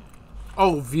styles too.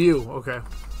 Oh, view. Okay.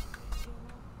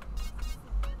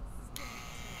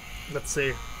 Let's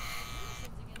see.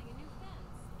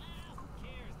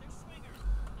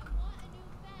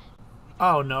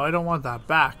 Oh no, I don't want that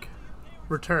back.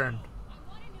 Return.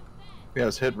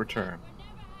 Yes, hit return.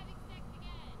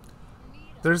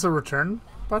 There's a return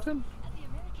button?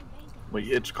 Well,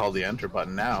 it's called the enter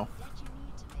button now.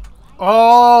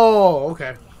 Oh,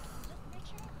 okay.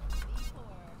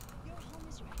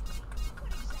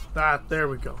 There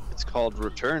we go. It's called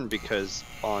return because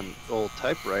on old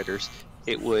typewriters,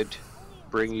 it would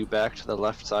bring you back to the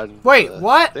left side of Wait, the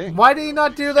what? thing. Why did he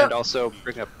not do that? And also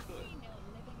bring up...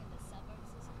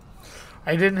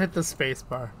 I didn't hit the space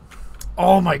bar.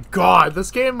 Oh my god,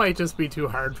 this game might just be too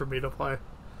hard for me to play.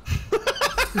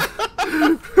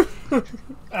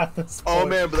 At this point. Oh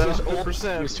man, but that's It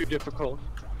 100%. was too difficult.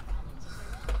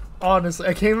 Honestly,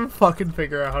 I can't even fucking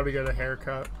figure out how to get a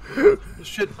haircut.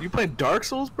 Shit, you playing Dark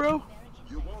Souls, bro?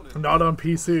 Not on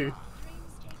PC.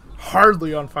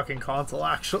 Hardly on fucking console,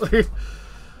 actually.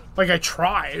 Like, I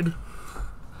tried.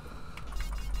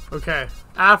 Okay,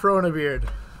 afro and a beard.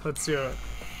 Let's do it.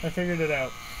 I figured it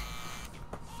out.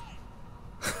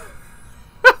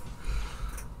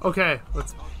 Okay,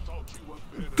 let's...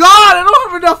 God, I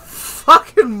don't have enough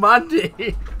fucking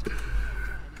money!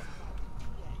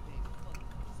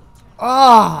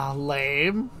 Ah,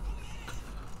 lame.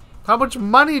 How much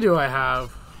money do I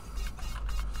have?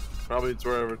 Probably it's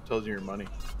wherever it tells you your money.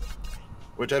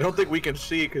 Which I don't think we can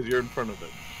see because you're in front of it.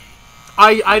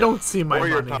 I don't see my or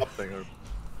your money. top thing. Or...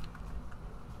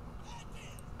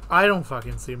 I don't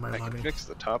fucking see my I can money. fix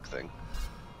the top thing.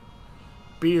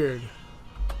 Beard.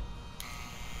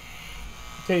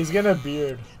 Okay, he's getting a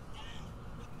beard.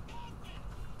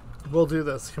 We'll do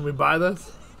this. Can we buy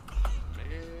this?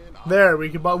 There, we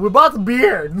bought the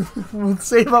beard. We'll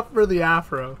save up for the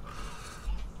afro.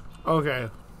 Okay.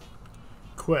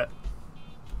 Quit.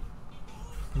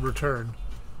 Return.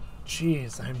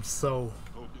 Jeez, I'm so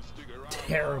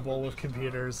terrible with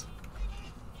computers.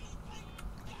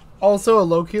 Also,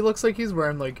 Loki looks like he's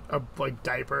wearing like a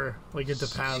diaper. Like it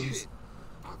depends.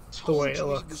 The way it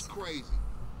looks. Crazy.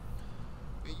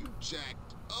 And you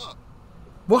jacked up.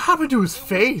 What happened to his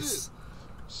face?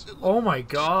 Oh my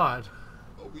god.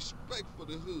 No respect for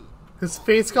the hood. His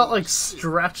face got like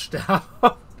stretched out.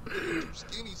 Too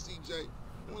skinny, CJ.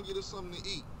 You wanna get us something to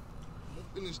eat? I'm gonna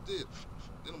finish this.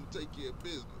 Then I'm gonna take care of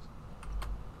business.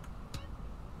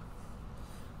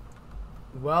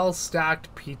 Well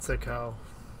stacked pizza co.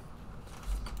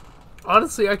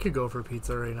 Honestly, I could go for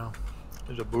pizza right now.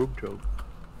 There's a boob joke.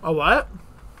 A what?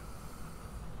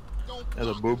 As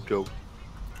a boob joke.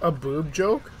 A boob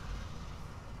joke?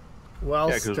 Well,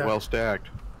 Yeah, because well stacked.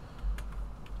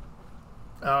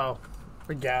 Oh,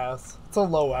 I guess it's a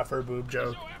low effort boob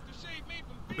joke.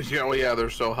 Yeah, well, yeah, they're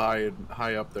so high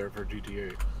up there for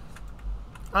GTA.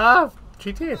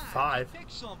 GTA 5.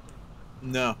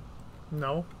 No.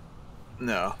 No.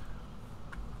 No.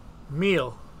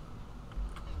 Meal.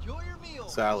 Enjoy your meal,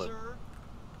 Salad. sir.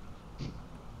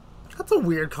 That's a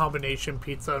weird combination,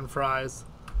 pizza and fries.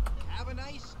 Have a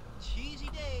nice, cheesy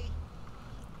day.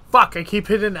 Fuck, I keep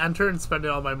hitting enter and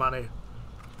spending all my money.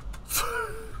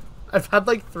 I've had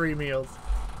like 3 meals.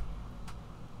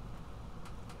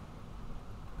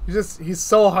 He's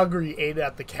so hungry he ate it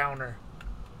at the counter.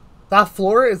 That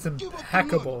floor is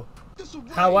impeccable.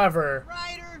 However,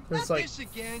 Ryder, there's not like this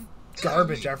again.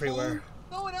 garbage everywhere.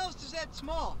 No one else is that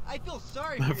small. I feel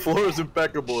sorry for The your floor is dad.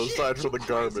 impeccable aside from the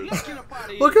garbage. Let's get up out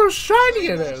of here. Look how shiny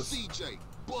it is. CJ,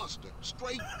 Buster,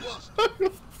 straight Buster.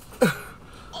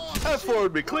 That floor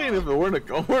would be clean if it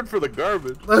weren't for the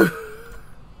garbage.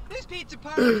 This pizza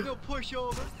parlor is no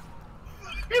pushover.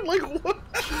 Like what?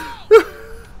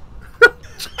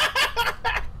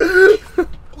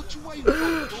 What you waiting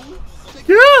for, fool? Take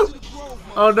Yeah. it to the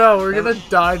Grove, Oh no, we're gonna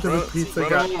die to the pizza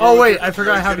guy. Oh wait, I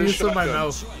forgot how to use it in my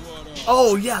mouth.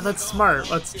 Oh yeah, that's smart.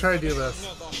 Let's try to do this.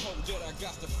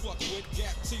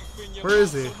 Where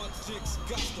is he?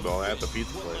 Well, at the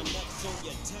pizza place.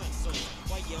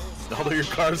 Although your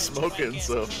car's smoking,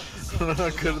 so I don't know how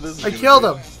good this is. I gonna killed be.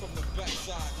 him.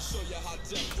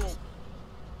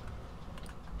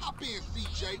 Hop in,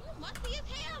 CJ.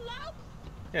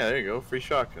 Yeah, there you go. Free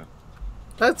shotgun.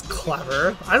 That's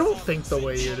clever. I don't think the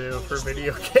way you do for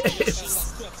video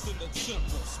games.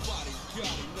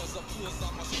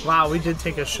 Wow, we did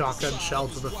take a shotgun shell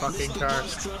to the fucking car.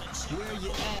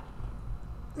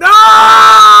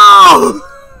 No!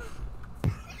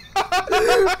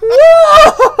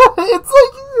 It's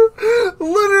like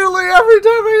literally every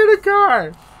time I hit a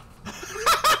car.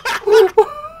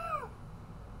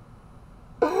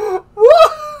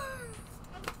 What?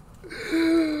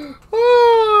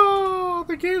 Oh,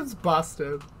 the game's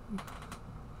busted.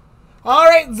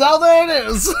 Alright, Zelda it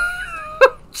is.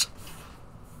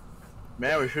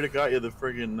 Man, we should have got you the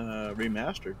friggin'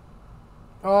 remastered.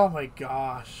 Oh my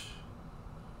gosh.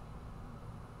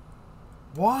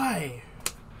 Why?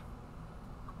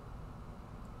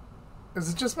 Is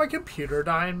it just my computer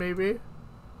dying, maybe?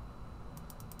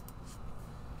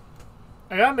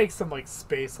 I gotta make some, like,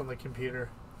 space on the computer.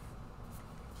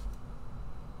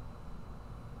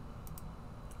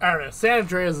 I don't know. San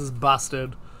Andreas is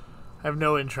busted. I have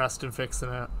no interest in fixing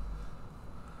it.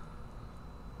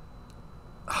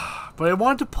 But I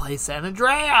want to play San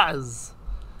Andreas!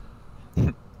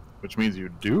 Which means you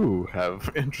do have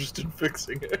interest in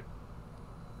fixing it.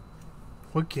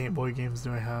 What Game Boy games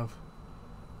do I have?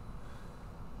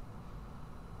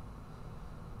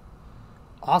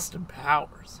 Austin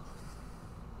Powers.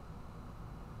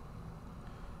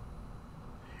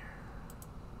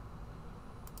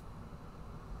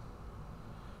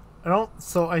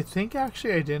 So I think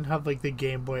actually I didn't have like the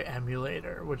Game Boy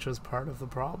emulator, which was part of the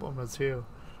problem too.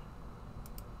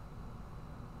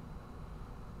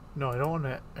 No, I don't want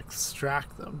to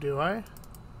extract them, do I?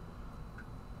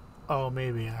 Oh,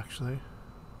 maybe actually.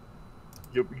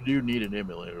 You do need an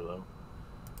emulator though.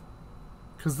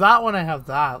 Because that one I have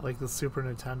that, like the Super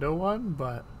Nintendo one,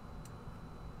 but...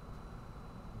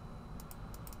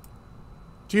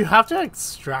 Do you have to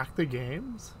extract the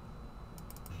games?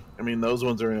 I mean, those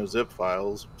ones are in zip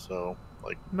files, so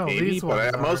like No, maybe, these but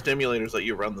ones are. most emulators let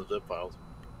you run the zip files.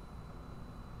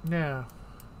 Yeah.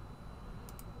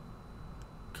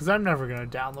 Because I'm never going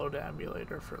to download an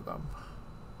emulator for them.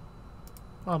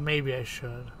 Well, maybe I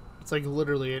should. It's like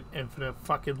literally an infinite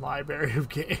fucking library of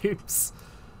games.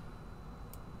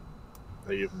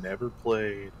 That you've never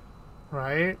played.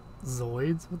 Right?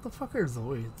 Zoids? What the fuck are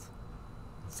Zoids?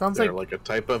 Sounds They're like... like a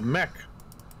type of mech.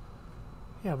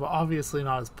 Yeah, but obviously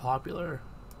not as popular.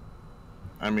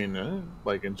 I mean,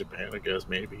 like in Japan, I guess,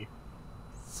 maybe.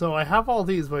 So I have all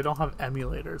these, but I don't have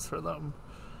emulators for them.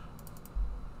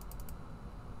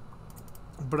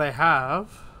 But I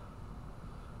have...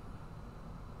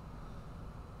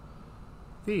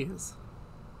 these.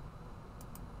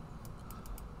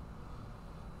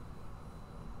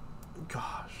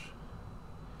 Gosh.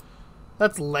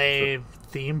 That's lame.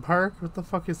 Theme park? What the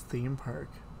fuck is theme park?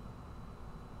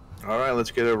 Alright, let's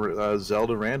get a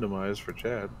Zelda randomized for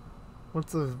Chad.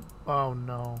 What's a... Oh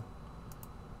no.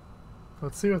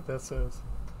 Let's see what this is.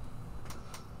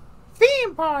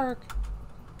 Theme park!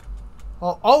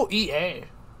 Oh, EA.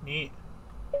 Neat.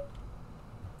 It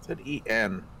said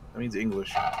EN. That means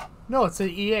English. No, it's an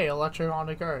EA,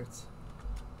 Electronic Arts.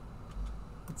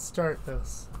 Let's start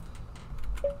this.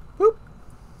 Boop.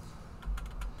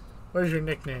 What is your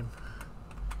nickname?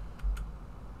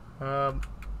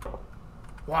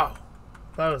 Wow.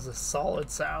 That was a solid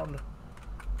sound.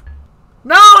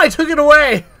 No, I took it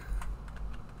away!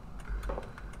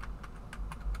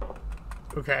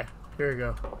 Okay, here we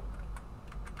go.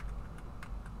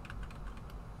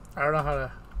 I don't know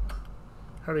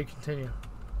how do you continue?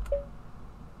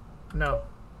 No.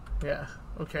 Yeah,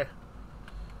 okay.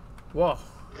 Whoa.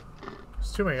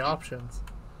 There's too many options.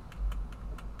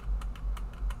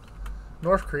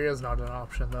 North Korea is not an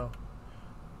option, though.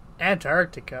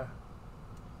 Antarctica.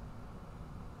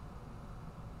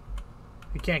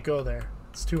 You can't go there.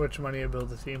 It's too much money to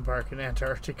build a theme park in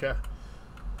Antarctica.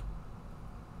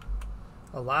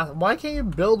 Why can't you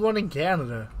build one in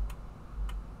Canada?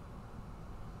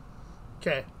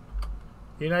 Okay.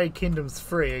 United Kingdom's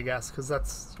free, I guess, because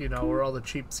that's, you know, where all the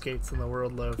cheapskates in the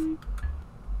world live.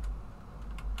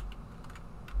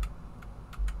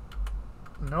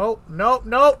 Nope, nope,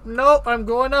 nope, nope. I'm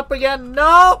going up again.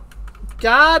 Nope.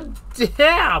 God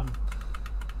damn.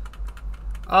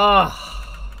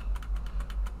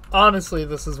 Honestly,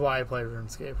 this is why I play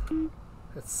RuneScape.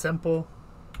 It's simple.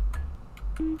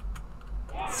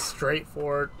 It's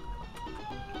straightforward.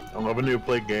 I love when you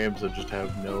play games that just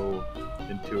have no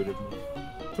intuitiveness.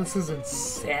 This is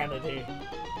insanity.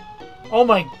 Oh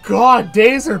my god,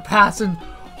 days are passing.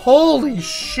 Holy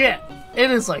shit. It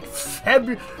is like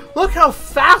February. Look how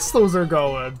fast those are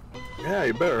going. Yeah,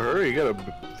 you better hurry. You got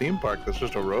a theme park that's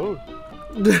just a road.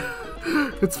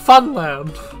 It's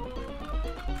Funland.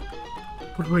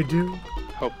 What do I do?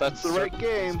 Hope that's the right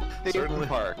game. Theme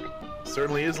park.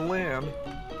 Certainly is land.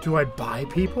 Do I buy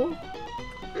people?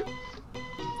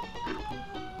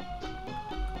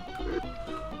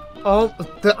 Oh,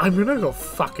 I'm gonna go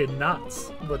fucking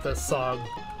nuts with this song.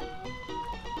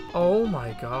 Oh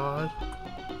my god.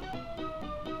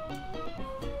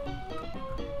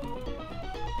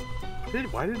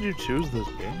 Why did you choose this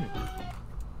game?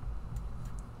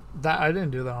 I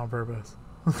didn't do that on purpose.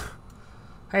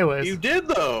 Anyways. You did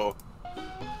though.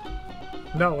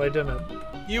 No, I didn't.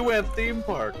 You went theme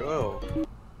park. Oh.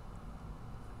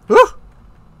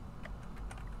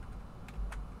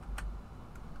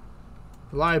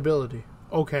 Liability.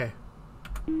 Okay.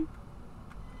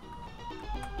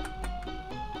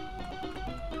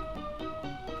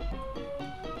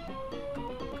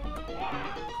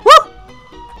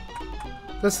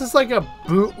 This is like a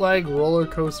bootleg roller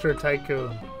coaster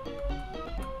tycoon.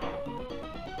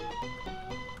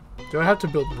 Do I have to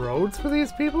build roads for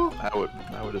these people? I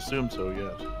would assume so,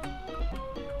 yes.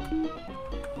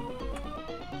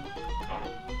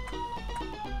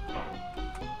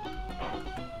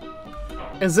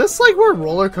 Is this like where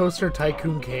Roller Coaster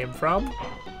Tycoon came from?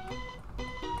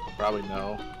 Probably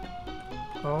no.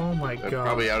 Oh my They're god.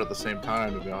 probably out at the same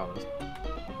time, to be honest.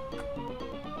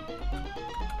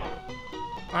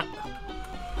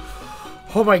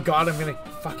 Oh my god, I'm gonna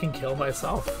fucking kill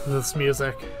myself with this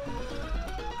music.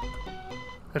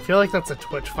 I feel like that's a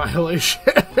Twitch violation.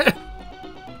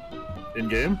 In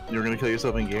game? You're gonna kill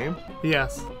yourself in game?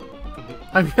 Yes.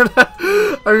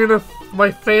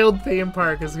 My failed theme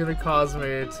park is gonna cause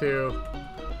me to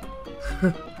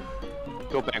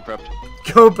Go bankrupt.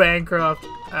 go bankrupt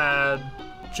and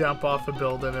jump off a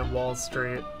building in Wall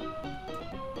Street.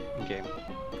 In game.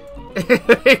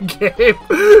 In game.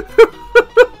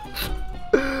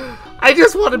 I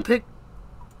just want to pick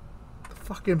the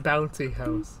fucking bouncy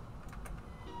house.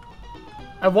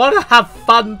 I want to have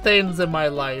fun things in my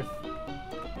life.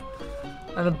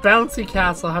 And a bouncy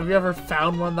castle, have you ever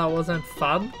found one that wasn't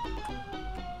fun?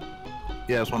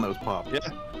 Yeah, it's one that was popped. Yeah.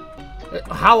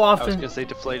 How I was often? gonna say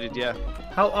deflated, yeah.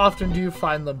 How often do you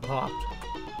find them popped?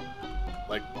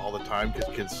 Like, all the time,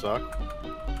 because kids suck.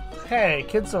 Hey,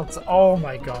 kids don't. Oh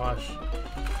my gosh!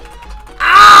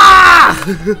 Ah!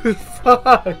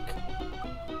 Fuck!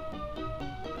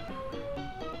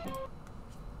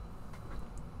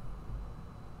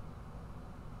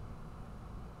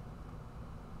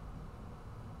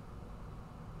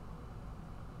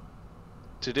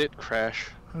 Did it crash?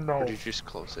 No. Or did you just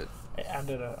close it? I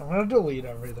ended it. I'm gonna delete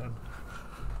everything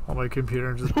on my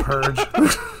computer and just purge.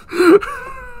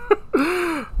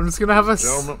 I'm just gonna have a.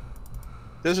 Gentlemen,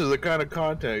 this is the kind of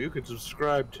content you can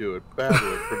subscribe to at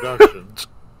Badwick Productions.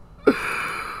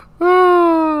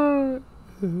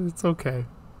 It's okay.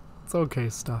 It's okay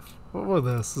stuff. What was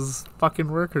this? Does this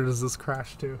fucking work or does this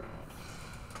crash too?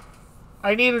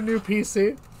 I need a new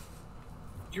PC.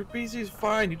 Your PC's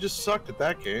fine, you just sucked at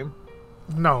that game.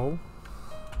 No.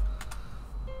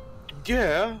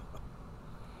 Yeah.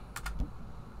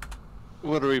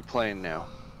 What are we playing now?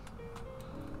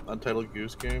 Untitled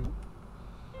Goose Game.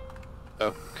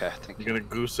 Oh, okay, thank You you. gonna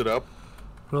goose it up?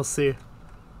 We'll see.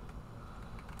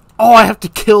 Oh, I have to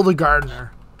kill the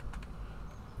gardener.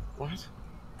 What?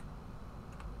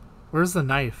 Where's the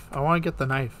knife? I want to get the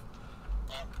knife.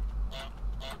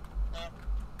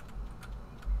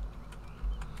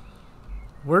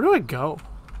 Where do I go?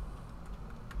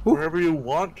 Ooh. Wherever you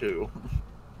want to.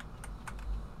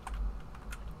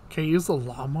 Can I use the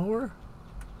lawnmower?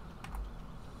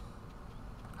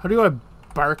 How do I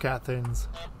bark at things?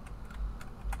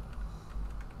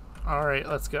 Alright,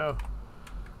 let's go.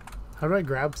 How do I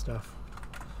grab stuff?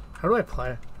 How do I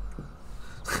play?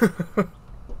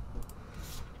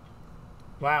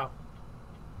 Wow.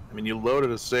 I mean, you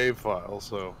loaded a save file,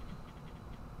 so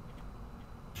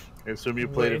I assume you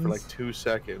played it for like 2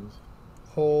 seconds.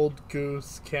 Hold,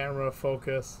 goose, camera,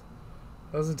 focus.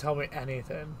 Doesn't tell me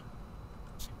anything.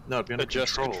 No, it'd be under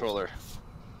Adjust controls. controller.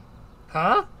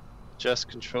 Huh? Adjust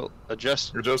control.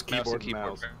 Adjust. Or just mouse and keyboard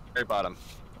and mouse. Very bottom.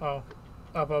 Oh.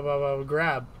 Up,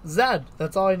 grab. Z!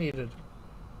 That's all I needed.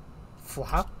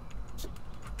 Flap?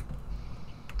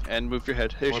 And move your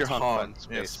head. Here's your honk button.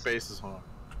 Yeah, Space. space is honk.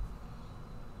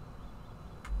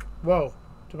 Whoa.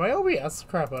 Did my OBS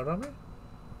crap out on me?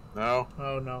 No?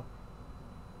 Oh no.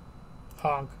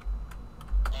 Honk.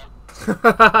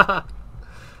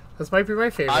 This might be my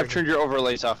favorite. I've turned your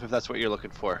overlays off if that's what you're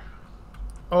looking for.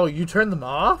 Oh, you turned them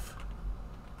off?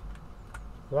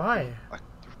 Why?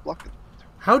 Look,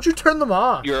 How'd you turn them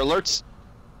off? your alerts.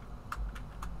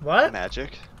 What?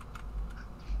 Magic.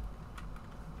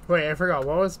 Wait, I forgot.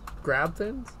 What was grab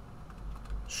things?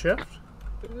 Shift?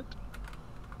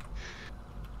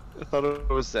 I thought it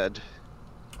was Zed.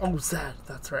 Oh, Z.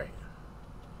 That's right.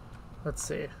 Let's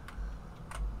see.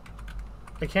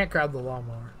 I can't grab the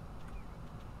lawnmower.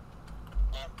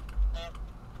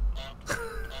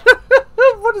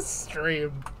 What a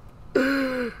stream.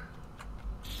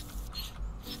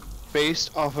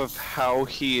 Based off of how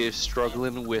he is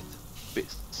struggling with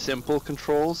simple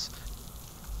controls,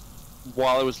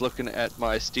 while I was looking at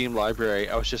my Steam library,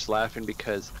 I was just laughing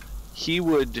because he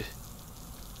would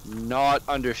not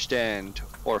understand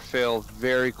or fail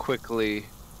very quickly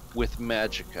with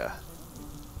Magicka.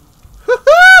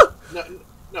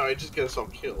 No, I just get us all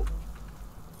killed.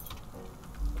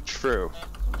 True.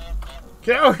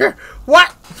 Get over here.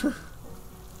 What?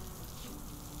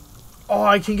 Oh,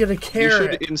 I can get a You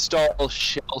carrot. should install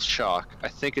Shell Shock. I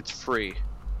think it's free.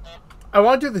 I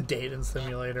want to do the dating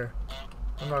simulator.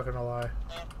 I'm not gonna lie.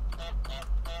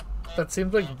 That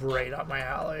seems like right up my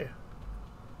alley.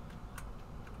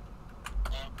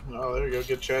 Oh, there you go.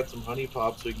 Get Chad some honey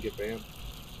pops so he can get banned.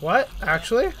 What?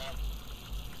 Actually?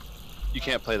 You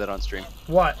can't play that on stream.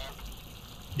 What?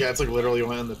 Yeah, it's like literally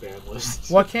on the ban list.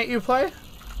 What can't you play?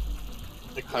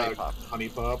 Like Honey Pop. Honey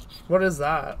pop. What is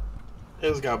that?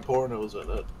 It's got pornos in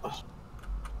it.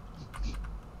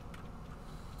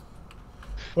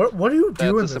 What do you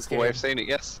do in That's a this simple game? way of saying it,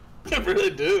 yes. I really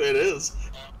do. It is.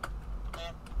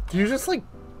 Do you just like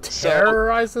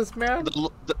terrorize this man?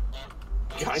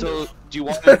 Kind So, of. do you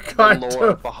want the Kind lore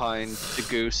of. behind the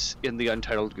goose in the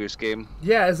Untitled Goose Game?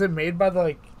 Yeah, is it made by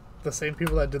the same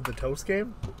people that did the Toast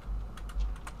game?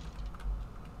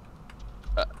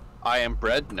 I am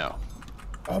bread? No.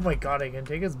 Oh my god, I can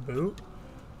take his boot?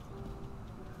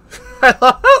 I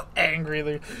love how angry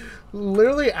they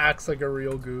literally acts like a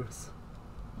real goose.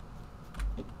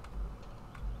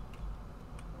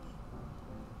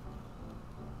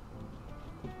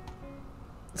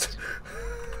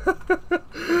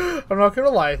 I'm not gonna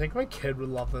lie, I think my kid would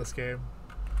love this game.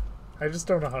 I just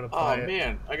don't know how to play Oh it.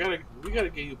 man, we gotta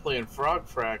get you playing Frog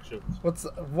Fractions.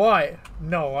 Why?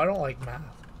 No, I don't like math.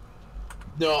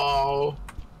 No,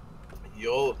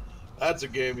 that's a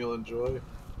game you'll enjoy.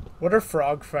 What are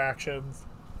frog fractions?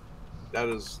 That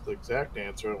is the exact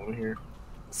answer I want to hear.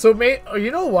 So,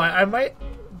 you know what? I might.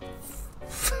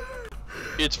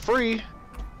 It's free,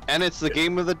 and it's the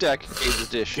Game of the Decade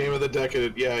edition. Game of the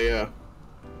Decade, yeah.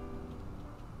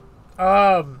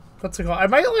 What's it called?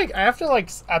 I have to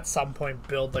at some point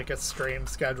build a stream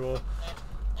schedule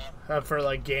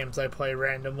for games I play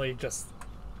randomly. Just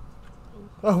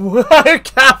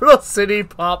Capital City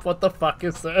Pop. What the fuck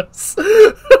is this?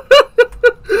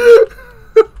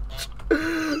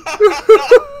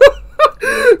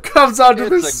 Comes onto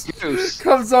It's a goose.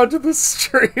 Comes onto the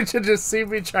street to just see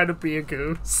me trying to be a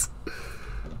goose.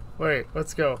 Wait,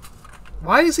 let's go.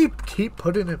 Why does he keep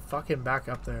putting it fucking back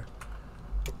up there?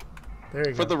 There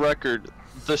you go. For the record,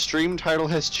 the stream title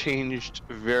has changed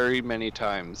very many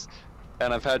times,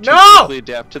 and I've had to quickly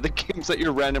adapt to the games that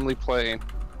you're randomly playing.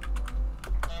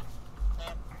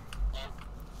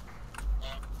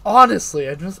 Honestly,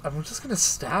 I'm just gonna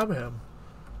stab him.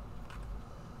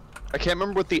 I can't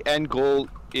remember what the end goal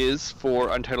is for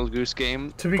Untitled Goose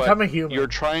Game. To become but a human. You're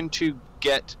trying to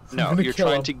get you're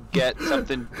trying to get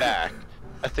something back.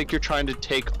 I think you're trying to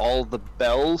take all the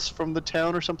bells from the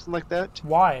town or something like that.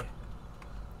 Why?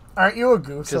 Aren't you a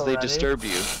goose Because they already? disturb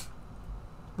you.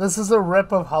 This is a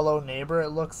rip of Hello Neighbor, it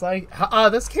looks like.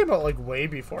 This came out like way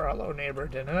before Hello Neighbor,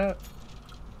 didn't it?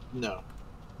 No.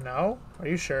 No? Are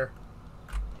you sure?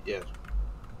 Yeah.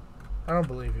 I don't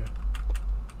believe you.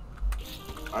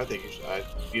 I think you should.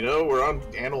 You know, we're on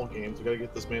animal games. We gotta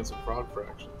get this man some frog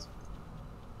fractions.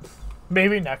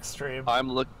 Maybe next stream. I'm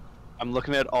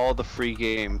looking at all the free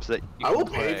games that you I will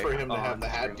can pay play for him to have on the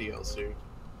hat stream. DLC.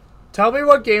 Tell me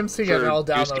what games to get For and I'll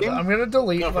Goose download Game? them. I'm gonna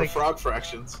delete No, for like frog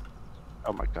fractions.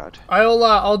 Oh my god.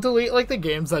 I'll delete like the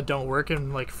games that don't work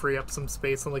and like free up some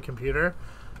space on the computer.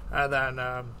 And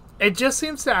then it just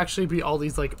seems to actually be all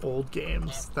these like old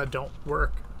games that don't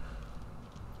work.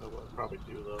 They will probably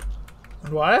do though.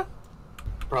 What?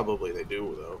 Probably they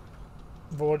do though.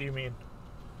 But what do you mean?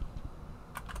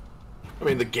 I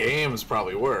mean, the games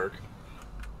probably work.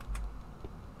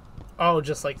 Oh,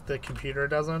 just like the computer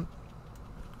doesn't?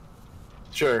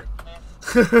 Sure.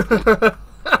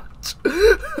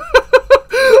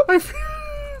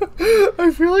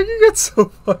 I feel like you get so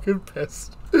fucking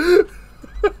pissed.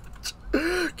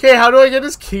 Okay, how do I get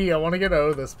his key? I want to get out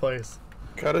of this place.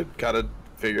 Gotta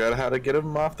figure out how to get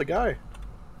him off the guy.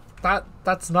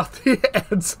 That's not the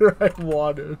answer I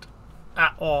wanted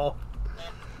at all.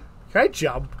 Can I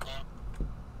jump?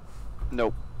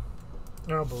 Nope.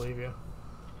 I don't believe you.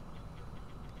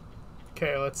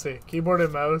 Okay, let's see. Keyboard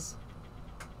and mouse.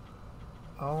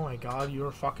 Oh my god, you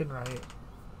were fucking right.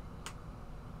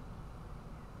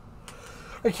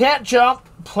 I can't jump.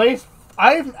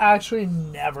 I've actually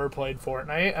never played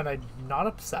Fortnite, and I'm not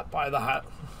upset by that.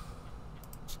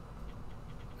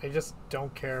 I just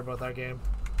don't care about that game.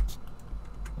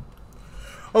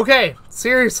 Okay,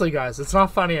 seriously, guys, it's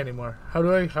not funny anymore. How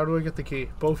do I get the key?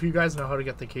 Both of you guys know how to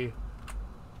get the key.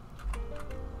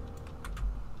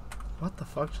 What the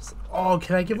fuck? Just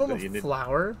can I give him a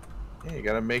flower? Yeah, you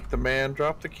gotta make the man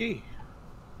drop the key.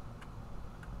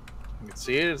 You can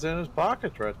see it, it's in his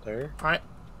pocket right there.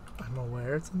 I'm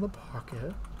aware it's in the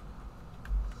pocket.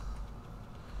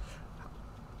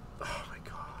 Oh my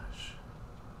gosh.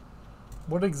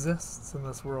 What exists in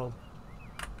this world?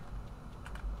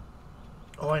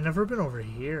 Oh, I've never been over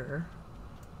here.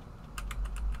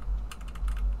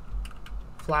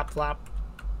 Flap, flap.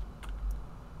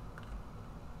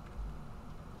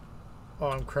 Oh,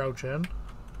 I'm crouching.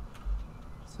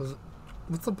 So,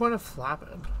 what's the point of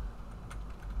flapping?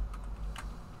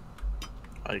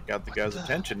 Oh, you got the guy's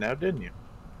attention now, didn't you?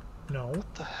 No.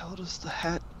 What the hell does the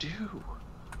hat do?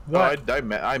 What? Oh, I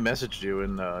messaged you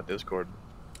in Discord.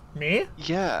 Me?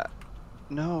 Yeah.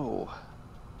 No.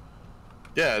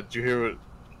 Yeah, did you hear what...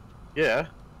 Yeah.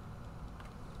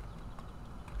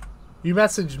 You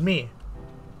messaged me.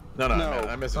 No. No.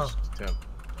 I messaged Tim.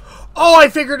 Oh, I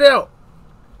figured it out!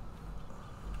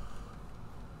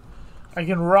 I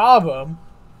can rob him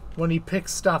when he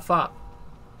picks stuff up.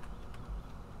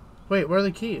 Wait, where are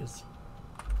the keys?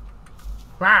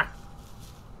 Ah!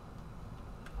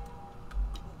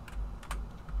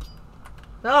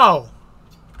 No!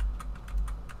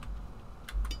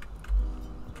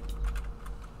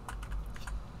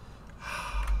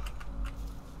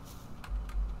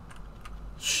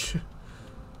 Shit.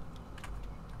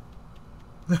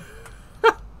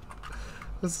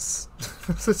 This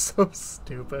is so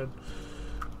stupid.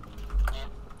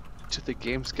 Do the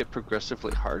games get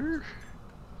progressively harder?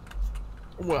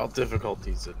 Well,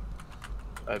 difficulty's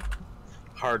a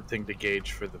hard thing to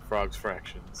gauge for the frog's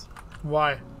fractions.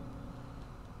 Why?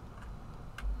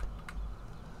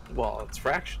 Well, it's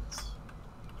fractions.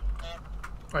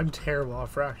 I'm terrible at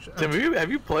fractions. Tim,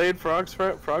 have you played frog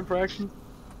fractions?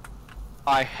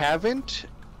 I haven't,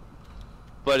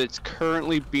 but it's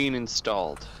currently being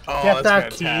installed. Oh, Get that's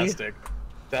that key. fantastic.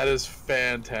 That is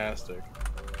fantastic.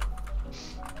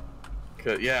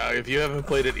 Yeah, if you haven't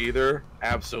played it either,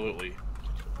 absolutely.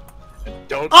 And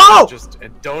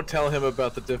don't tell him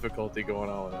about the difficulty going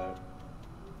on with that.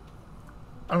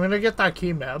 I'm gonna get that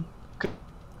key, man.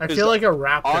 I feel like a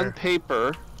raptor. On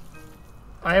paper,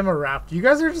 I am a raptor. You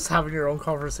guys are just having your own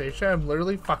conversation. I'm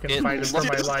literally fucking fighting for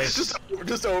my life.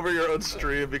 Just over your own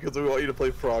stream because we want you to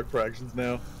play frog fractions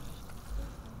now.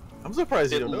 I'm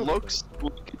surprised you it don't know. looks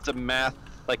like it's a math,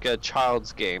 like a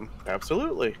child's game.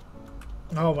 Absolutely.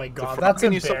 Oh my god, The frog that's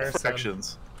can use some embarrassing.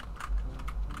 fractions.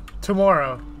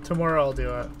 Tomorrow I'll do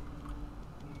it.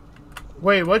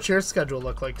 Wait, what's your schedule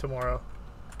look like tomorrow?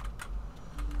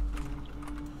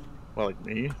 Well, like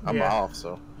me, I'm Yeah. off,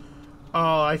 so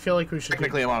Oh, I feel like we should.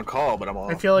 technically I'm on call, but I'm off.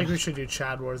 I feel like we should do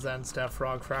Chad Wars then instead of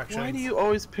Frog Fractions. Why do you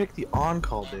always pick the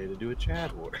on-call day to do a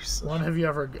Chad Wars? When have you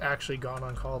ever actually gone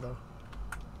on call though?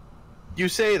 You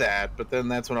say that, but then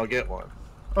that's when I'll get one.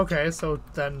 Okay, so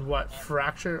then what?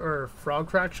 Fracture or Frog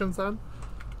Fractions then?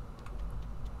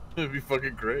 It'd be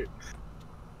fucking great.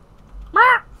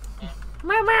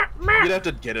 Does You'd have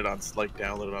to get it on, like,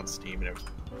 download it on Steam and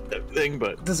everything,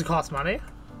 but it cost money?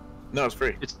 no, it's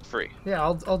free. It's free. Yeah,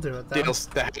 I'll do it then.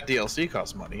 That DLC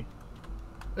costs money.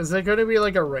 Is it going to be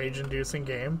like a rage-inducing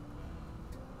game?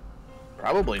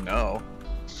 Probably no.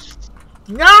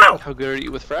 No! How good are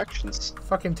you with fractions?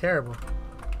 Fucking terrible.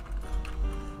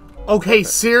 Okay,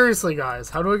 seriously, guys,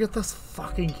 how do I get this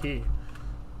fucking key?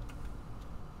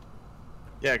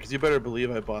 Yeah, because you better believe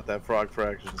I bought that Frog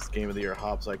Fractions Game of the Year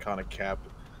Hops Iconic Cap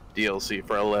DLC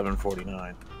for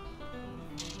 $11.49.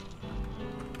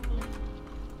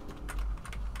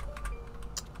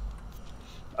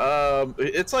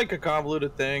 It's like a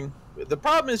convoluted thing. The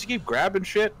problem is you keep grabbing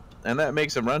shit, and that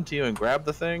makes him run to you and grab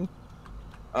the thing.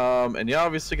 And you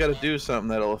obviously got to do something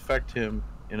that'll affect him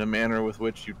in a manner with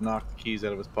which you'd knock the keys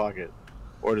out of his pocket,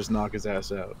 or just knock his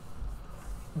ass out.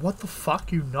 What the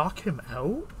fuck? You knock him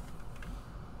out?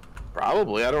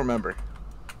 Probably, I don't remember.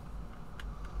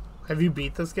 Have you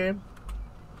beat this game?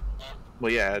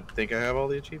 Well, yeah, I think I have all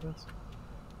the achievements.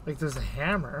 Like, there's a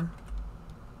hammer.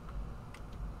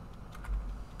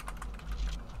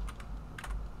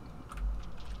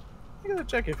 I gotta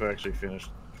check if I actually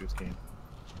finished Goose Game.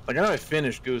 Like, I know I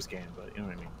finished Goose Game, but you know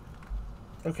what I mean.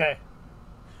 Okay.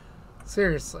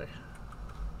 Seriously.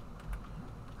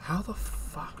 How the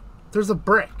fuck? There's a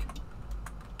brick.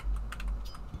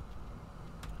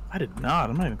 I did not.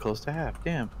 I'm not even close to half.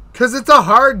 Damn. Because it's a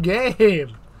hard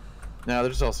game. No, they're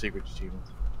just all secret achievements.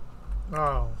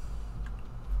 Oh.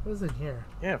 What is in here?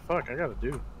 Yeah, fuck. I gotta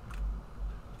do.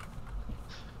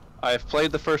 I've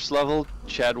played the first level.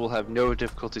 Chad will have no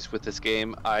difficulties with this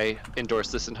game. I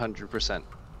endorse this 100%.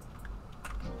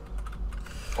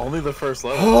 Only the first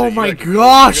level. Oh so you my gotta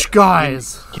gosh,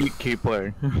 guys! Keep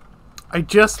playing. I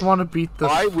just want to beat this.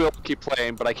 I will keep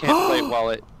playing, but I can't play it while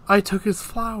it... I took his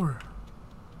flower.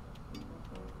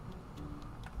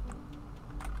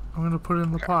 I'm gonna put it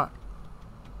in the pot.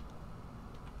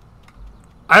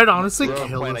 I'd honestly Well, I'm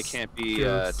kill playing, this. I can't be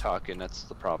goose. talking, that's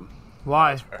the problem.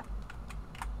 Why? That's fair.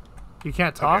 You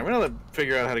can't Okay, talk? I'm gonna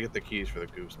figure out how to get the keys for the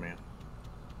goose, man.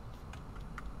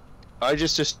 I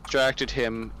just distracted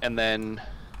him and then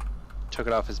took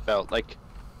it off his belt. Like,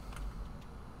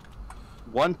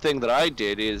 one thing that I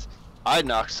did is I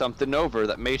knocked something over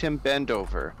that made him bend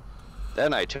over.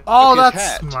 Then I took Oh, his that's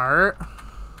hat. smart.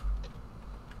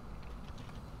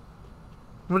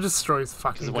 We'll destroy his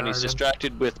fucking Because when he's garden.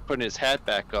 distracted with putting his hat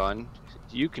back on,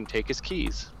 you can take his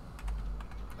keys.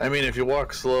 I mean, if you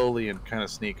walk slowly and kind of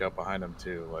sneak up behind him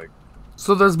too, like.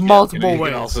 So there's Yeah, multiple you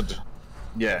ways. can also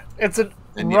yeah. It's a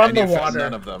And run you the found water.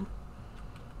 none of them.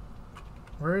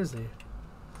 Where is he?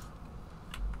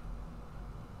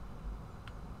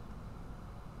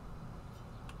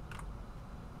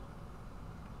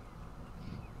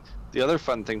 The other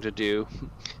fun thing to do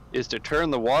is to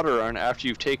turn the water on after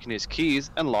you've taken his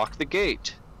keys and lock the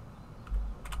gate.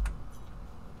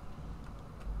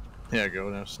 Yeah, go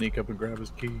now. Sneak up and grab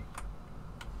his key.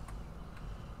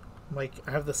 Like,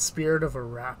 I have the spirit of a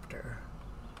raptor.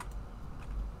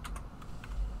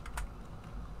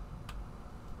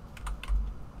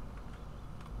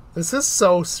 This is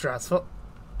so stressful.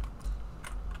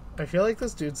 I feel like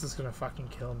this dude's just gonna fucking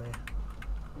kill me.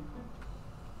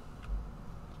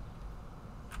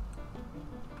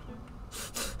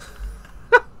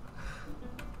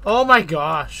 Oh my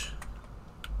gosh.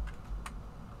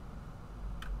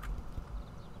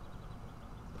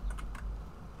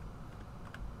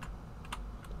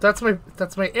 That's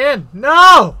my in.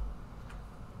 No!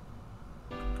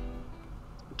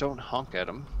 Don't honk at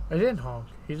him. I didn't honk.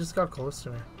 He just got close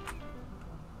to me.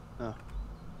 Oh.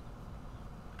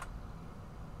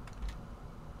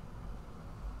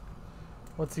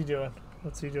 What's he doing?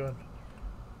 What's he doing?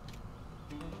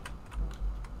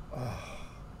 Oh.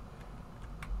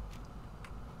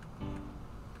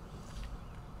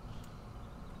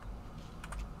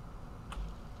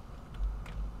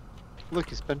 Look,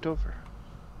 he's bent over.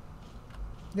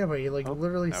 Yeah, but he like Oh,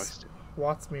 literally now he's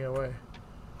swats me away.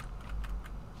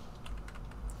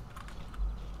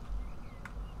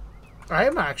 I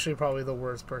am actually probably the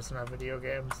worst person at video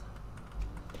games.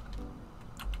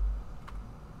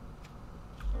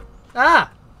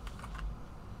 Ah!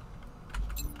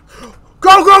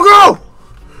 Go, go, go!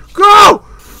 Go!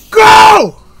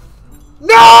 Go!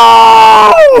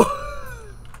 No!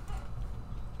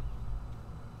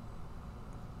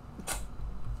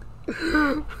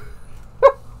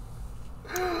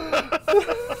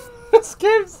 This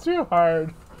game's too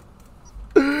hard.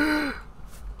 I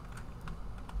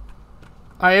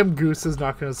Am Goose is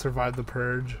not going to survive the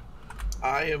purge.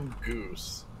 I Am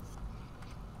Goose.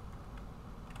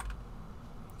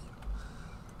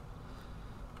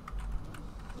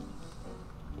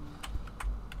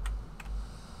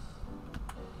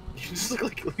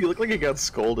 You look like you got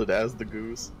scolded as the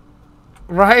goose.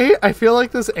 Right? I feel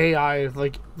like this AI,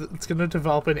 like, it's going to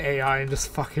develop an AI and just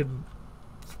fucking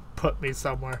put me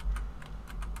somewhere.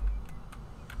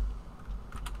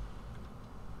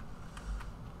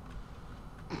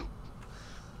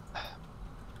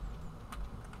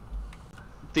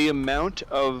 The amount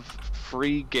of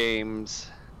free games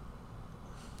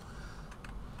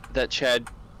that Chad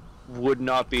would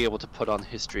not be able to put on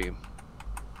his stream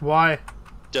Why?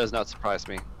 does not surprise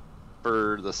me.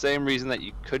 For the same reason that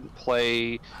you couldn't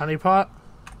play Honeypot?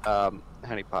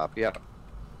 Honey Pop, yeah.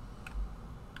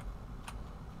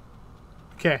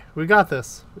 Okay, we got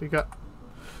this. We got...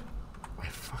 I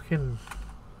fucking...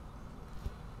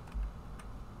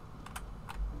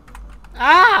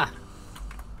 Ah!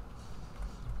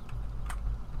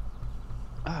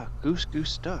 Ah,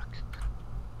 Goose Duck.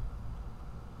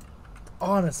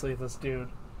 Honestly, this dude.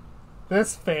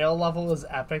 This fail level is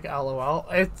epic, lol.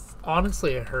 It's...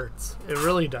 Honestly, it hurts. It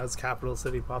really does, Capital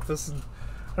City Pop. This is...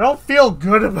 I don't feel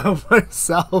good about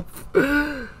myself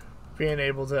being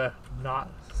able to not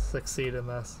succeed in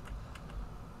this.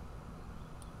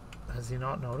 Has he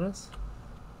not noticed?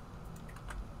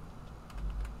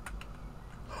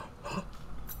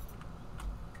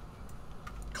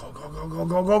 Go, go, go, go,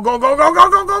 go, go, go, go, go, go,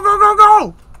 go, go, go, go,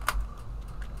 go!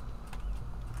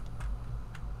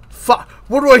 Fuck!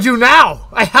 What do I do now?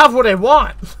 I have what I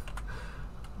want!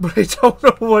 But I don't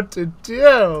know what to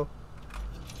do.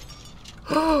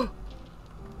 No!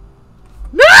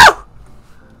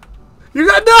 You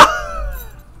got no!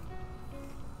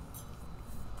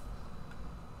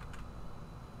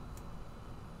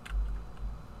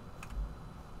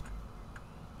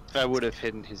 I would have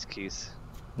hidden his keys.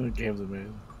 The game's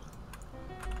amazing.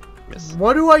 Yes.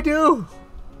 What do I do?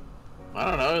 I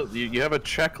don't know. You have a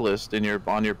checklist in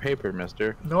on your paper,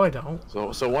 mister. No, I don't.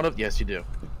 So one of yes, you do.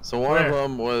 So one Where? of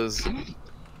them was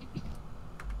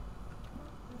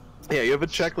yeah. You have a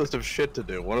checklist of shit to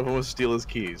do. One of them was steal his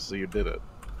keys, so you did it.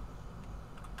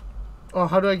 Oh,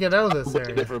 how do I get out of this With a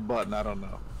area? different button. I don't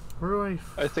know. Where do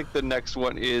I... I think the next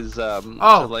one is Oh.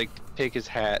 to like take his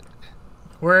hat.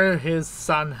 Where his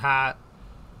sun hat?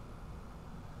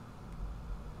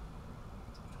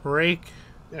 Rake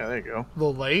Yeah, there you go. the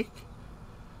lake?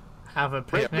 Have a Right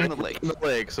picnic? in the lake. In the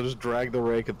lake. So just drag the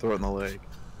rake and throw it in the lake.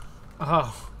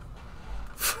 Oh.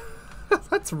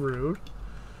 That's rude.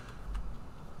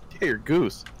 Yeah, you're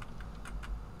goose.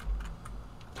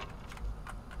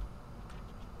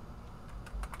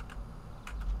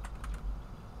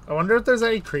 I wonder if there's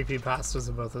any creepypastas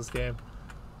about this game.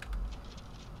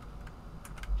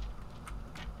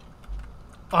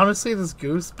 Honestly, this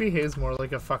goose behaves more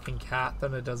like a fucking cat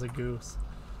than it does a goose.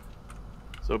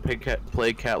 So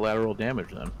play cat lateral damage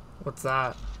then. What's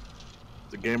that?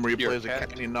 It's a game where you You're play a as a cat.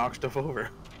 cat and you knock stuff over.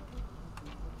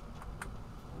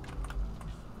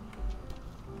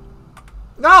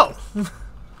 No!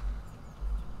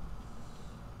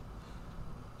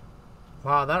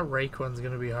 Wow, that rake one's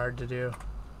gonna be hard to do.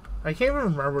 I can't even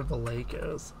remember where the lake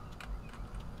is.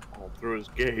 All through his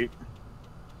gate.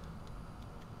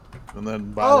 And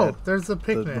then by Oh, that, there's a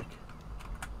picnic.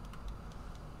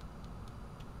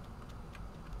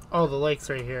 Oh, the lake's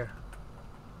right here.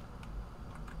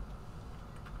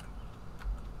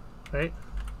 Right?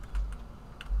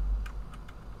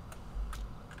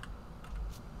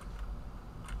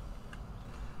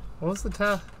 What was the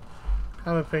task?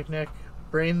 Have a picnic.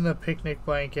 Bring the picnic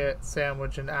blanket,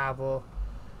 sandwich, and apple.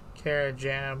 Carrot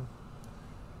jam.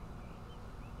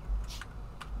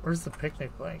 Where's the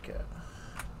picnic blanket?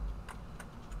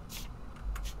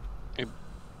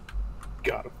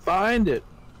 gotta find it.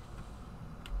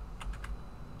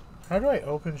 How do I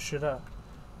open shit up?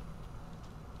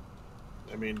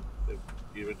 I mean, if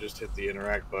you would just hit the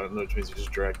interact button, which means you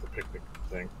just drag the picnic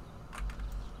thing.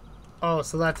 Oh,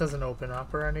 so that doesn't open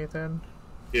up or anything?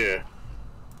 Yeah.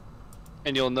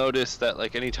 And you'll notice that,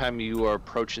 like, anytime you are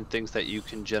approaching things that you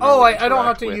can generally Oh, I don't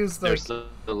have interact to with, use the- there's the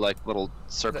like little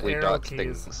circly arrow dot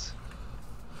keys. things.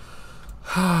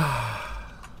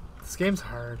 This game's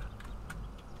hard.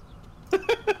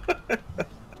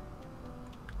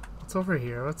 What's over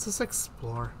here? Let's just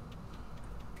explore.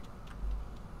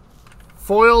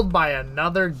 Foiled by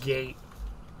another gate.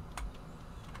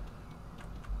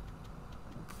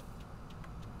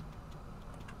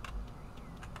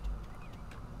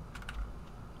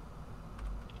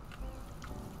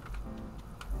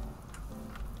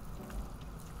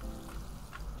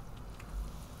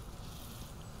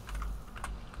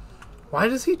 Why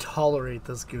does he tolerate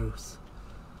this goose?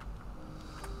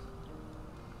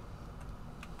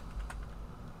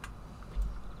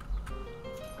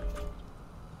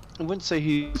 I wouldn't say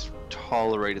he's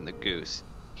tolerating the goose.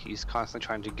 He's constantly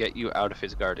trying to get you out of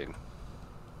his garden.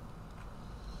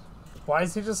 Why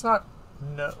is he just not...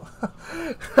 No.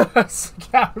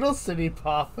 Capital City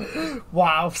Pop.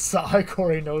 Wow, sigh,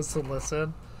 Corey knows to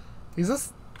listen. He's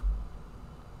just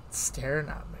staring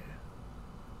at me.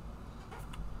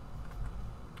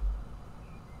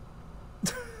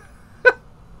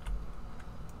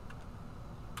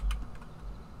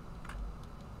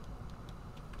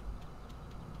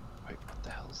 Wait, what the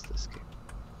hell is this game?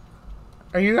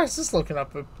 Are you guys just looking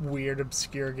up weird,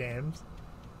 obscure games?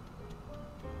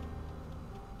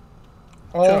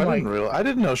 Oh I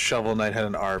didn't know Shovel Knight had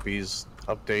an Arby's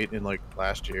update in like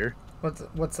last year.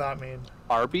 What's that mean?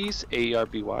 Arby's?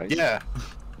 A-R-B-Y? Yeah.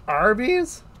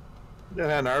 Arby's? Yeah, it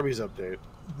had an Arby's update.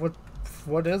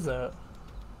 What is it?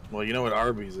 Well, you know what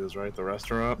Arby's is, right? The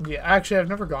restaurant? Yeah, actually, I've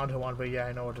never gone to one, but yeah,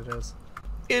 I know what it is.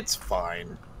 It's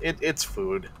fine. It's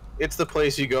food. It's the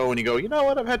place you go when you go, you know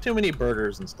what? I've had too many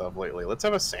burgers and stuff lately. Let's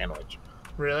have a sandwich.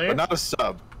 Really? But not a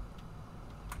sub.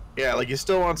 Yeah, like you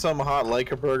still want something hot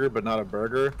like a burger, but not a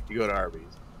burger, you go to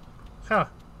Arby's. Huh.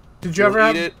 Did you ever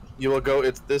eat it? You will go.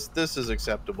 It's this is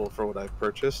acceptable for what I've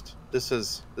purchased. This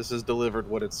is delivered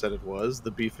what it said it was.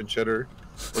 The beef and cheddar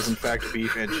was in fact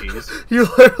beef and cheese. You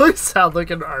literally sound like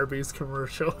an Arby's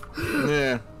commercial.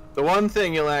 Yeah. The one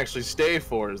thing you'll actually stay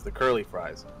for is the curly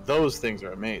fries. Those things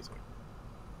are amazing.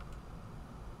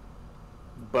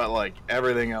 But like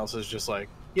everything else is just like,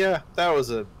 yeah, that was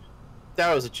a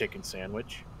chicken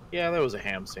sandwich. Yeah, that was a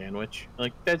ham sandwich.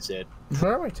 Like that's it.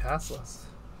 Where are my Teslas?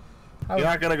 You're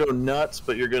not gonna go nuts,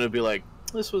 but you're gonna be like,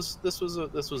 this was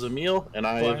a meal, and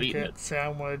I have eaten it.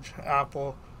 Sandwich,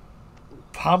 apple,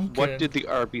 pumpkin. What did the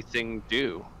Arby thing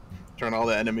do? Turn all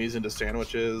the enemies into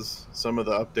sandwiches. Some of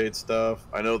the update stuff.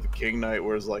 I know the King Knight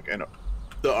wears like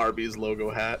the Arby's logo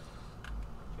hat,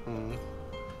 and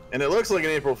it looks like an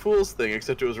April Fool's thing,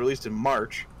 except it was released in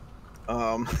March.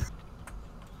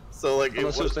 So like it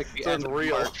was like the end of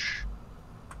March.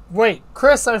 Wait,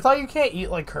 Chris, I thought you can't eat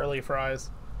like curly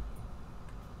fries.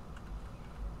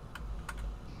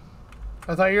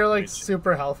 I thought you were like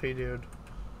super healthy, dude.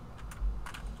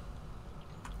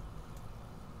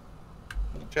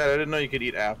 Chad, I didn't know you could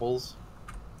eat apples.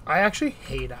 I actually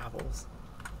hate apples.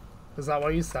 Is that why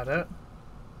you said it?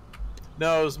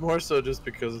 No, it was more so just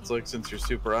because it's like since you're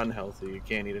super unhealthy, you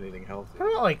can't eat anything healthy. I'm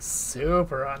not like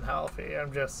super unhealthy.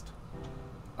 I'm just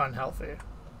unhealthy.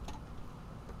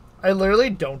 I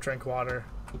literally don't drink water.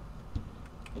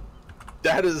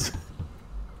 That is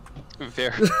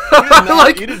Fair.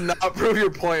 You did not prove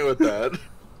your point with that.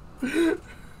 Look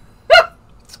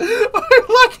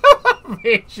how that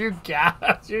made you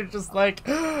gas. You're just like,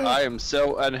 I am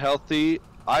so unhealthy,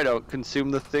 I don't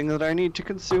consume the thing that I need to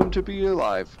consume to be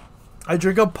alive. I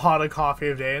drink a pot of coffee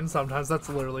a day, and sometimes that's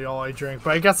literally all I drink.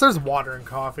 But I guess there's water in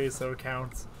coffee, so it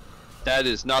counts. That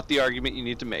is not the argument you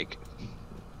need to make.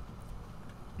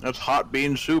 That's hot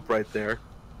bean soup right there.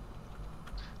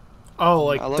 Oh,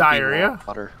 like I love diarrhea?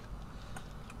 Water.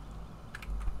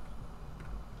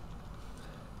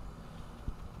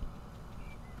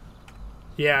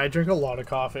 Yeah, I drink a lot of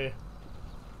coffee.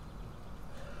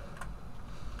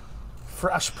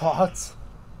 Fresh pots.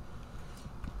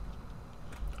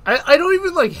 I don't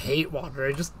even like hate water.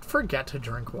 I just forget to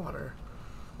drink water.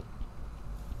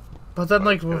 But then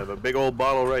like you have a big old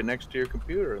bottle right next to your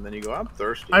computer, and then you go, "I'm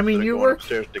thirsty." I mean, you work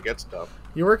upstairs to get stuff.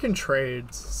 You work in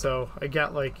trades, so I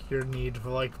get like your need for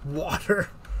like water.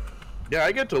 Yeah,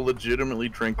 I get to legitimately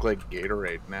drink like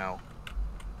Gatorade now.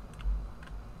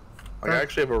 Like, I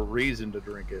actually have a reason to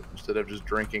drink it instead of just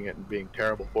drinking it and being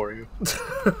terrible for you.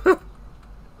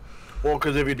 Well,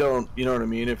 because if you don't, you know what I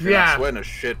mean? If you're not sweating a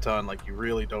shit ton, like, you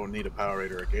really don't need a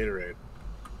Powerade or a Gatorade.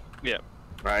 Yeah.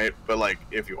 Right? But, like,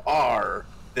 if you are,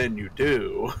 then you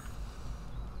do.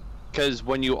 Because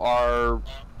when you are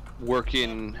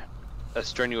working a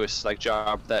strenuous, like,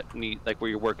 job that need, like,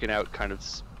 where you're working out, kind of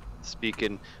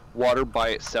speaking, water by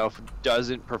itself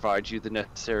doesn't provide you the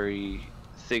necessary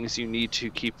things you need to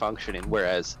keep functioning,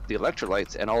 whereas the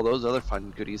electrolytes and all those other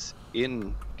fun goodies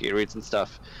in Gatorades and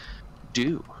stuff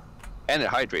do. And it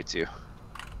hydrates you.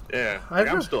 Yeah, like,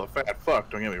 I'm still a fat fuck,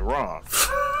 don't get me wrong.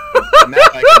 But now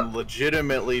I can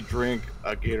legitimately drink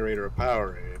a Gatorade or a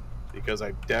Powerade because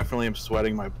I definitely am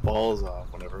sweating my balls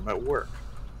off whenever I'm at work.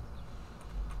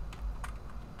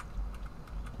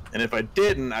 And if I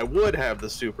didn't, I would have the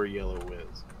super yellow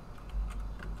whiz.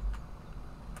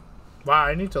 Wow,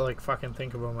 I need to like fucking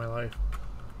think about my life.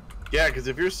 Yeah, because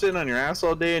if you're sitting on your ass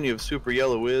all day and you have super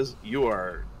yellow whiz, you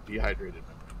are dehydrated.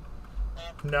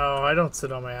 No, I don't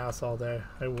sit on my ass all day.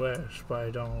 I wish, but I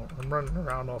don't. I'm running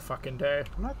around all fucking day.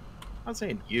 I'm not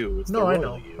saying you. It's No, the I royal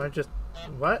know. you. I just...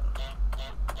 What?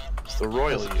 It's the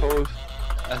royal you.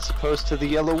 As opposed to the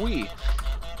yellow wee.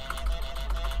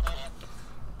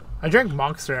 I drank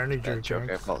Monster energy That joke, I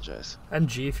drinks. apologize. And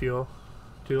G Fuel.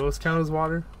 Do those count as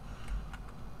water?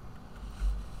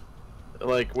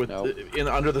 Like with No.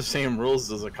 under the same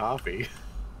rules as a coffee.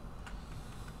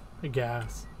 I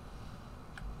guess.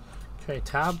 Okay,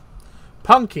 tab.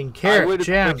 Pumpkin, I carrot, would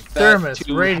jam, equate that thermos,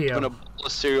 to radio. having a bowl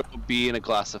of cereal be in a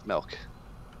glass of milk.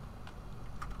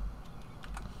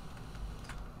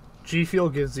 G Fuel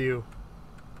gives you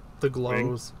the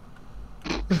glows.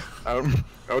 I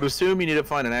would assume you need to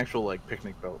find an actual like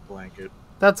picnic blanket.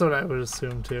 That's what I would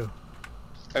assume too.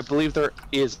 I believe there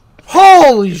is.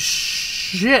 Holy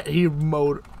shit! He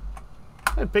mowed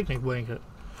a picnic blanket.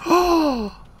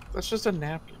 Oh, That's just a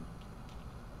napkin.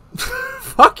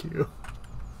 fuck you.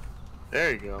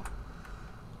 There you go.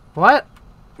 What?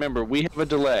 Remember, we have a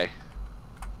delay.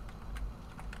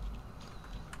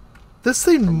 This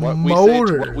thing From what we say motors.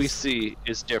 to what we see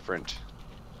is different.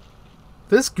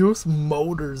 This goose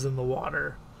motors in the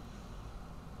water.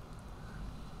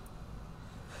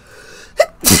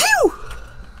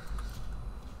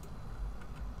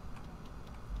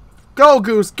 Go,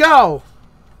 goose, go!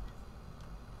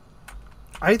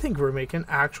 I think we're making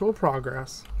actual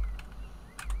progress.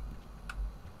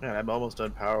 Man, I'm almost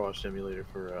done Power Wash Simulator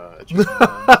for Achievement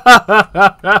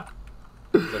Run.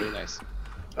 Very nice.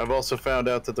 I've also found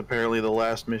out that apparently the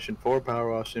last mission for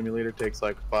Power Wash Simulator takes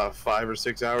like 5 or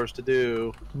 6 hours to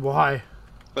do. Why?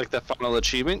 Like the final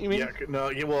achievement, you mean? Yeah,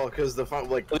 no, well, because the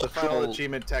final Cool.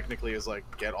 achievement technically is like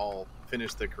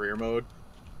finish the career mode.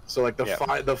 So like the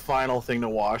Yeah. the final thing to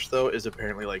wash though is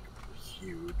apparently like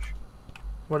huge,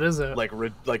 What is it? like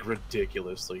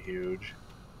ridiculously huge.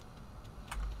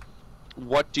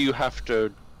 What do you have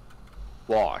to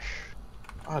wash?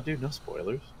 Oh, dude, no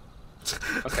spoilers.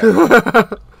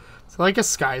 Okay. It's like a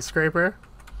skyscraper.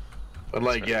 But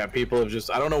like, yeah, people have just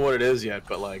I don't know what it is yet,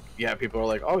 but like, yeah, people are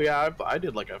like, oh yeah, I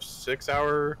did like a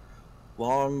 6-hour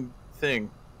long thing,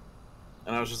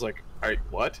 and I was just like, all right,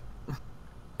 what?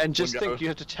 And just One guy- think, you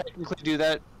have to technically do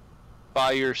that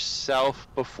by yourself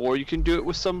before you can do it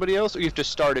with somebody else, or you have to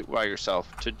start it by yourself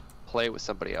to play with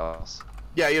somebody else?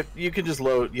 Yeah, you can just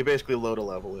you basically load a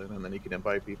level in, and then you can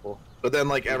invite people. But then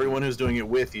like everyone who's doing it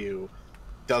with you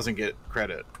doesn't get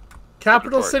credit.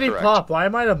 Capital Correct, City correct. Pop. Why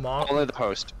am I a monster? Only the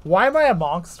host. Why am I a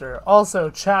monster?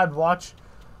 Also, Chad, watch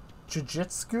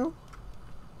Jujitsu.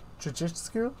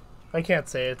 Jujitsu. I can't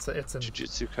say it. It's an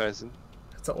Jujutsu Kaisen.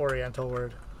 it's an Oriental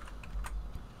word.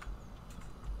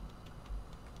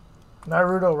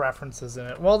 Naruto references in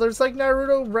it. Well, there's like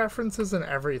Naruto references in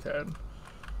everything.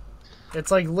 It's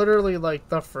like literally like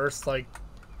the first like.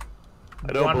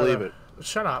 I don't believe it.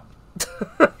 Shut up.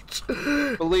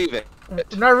 Believe it.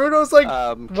 Naruto's like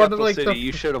one Capital of like City, the.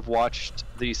 you should have watched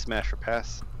the Smash or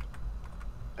Pass.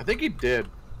 I think he did.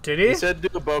 Did He he? said do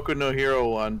a Boku no Hero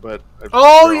one, but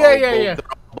Oh, they're yeah, all yeah, yeah. they're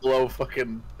all below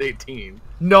fucking 18.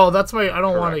 No, that's my. I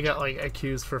don't want to Correct. get like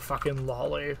accused for fucking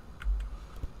lolly.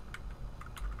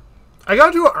 I got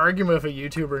into an argument with a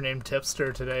YouTuber named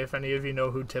Tipster today. If any of you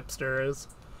know who Tipster is,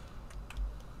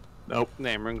 Nope.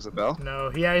 Name rings a bell. no,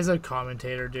 he's a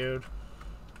commentator, dude.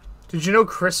 Did you know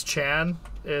Chris Chan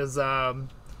is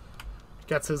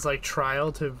gets his like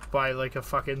trial by like a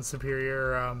fucking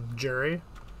superior jury?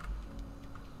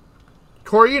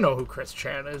 Corey, you know who Chris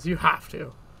Chan is. You have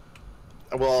to.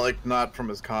 Well, like not from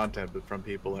his content, but from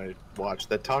people I watch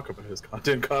that talk about his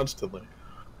content constantly.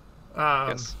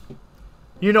 Yes.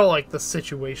 You know, like the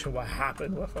situation, what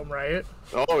happened with him, right?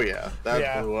 Oh yeah, that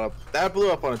Yeah. blew up. That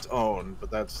blew up on its own, but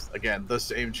that's again the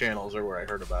same channels are where I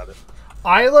heard about it.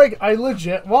 I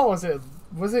legit. What was it?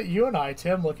 Was it you and I,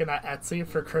 Tim, looking at Etsy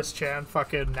for Chris Chan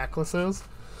fucking necklaces?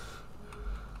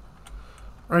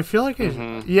 Or I feel like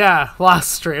yeah, last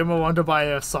stream I wanted to buy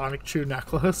a Sonic Chew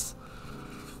necklace.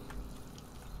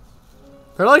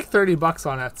 They're like $30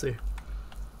 on Etsy.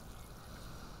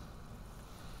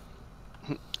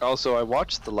 Also, I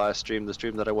watched the last stream, the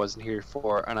stream that I wasn't here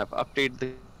for, and I've updated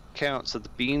the account so the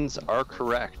beans are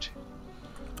correct.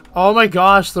 Oh my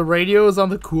gosh, the radio is on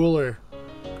the cooler.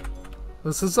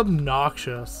 This is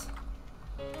obnoxious.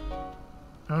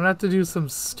 I'm gonna have to do some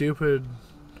stupid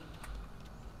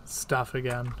stuff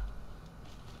again.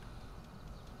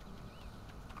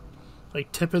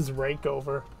 Like tip his rake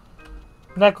over.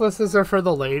 Necklaces are for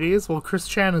the ladies? Well, Chris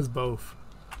Chan is both.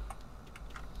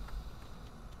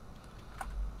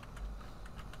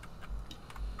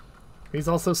 He's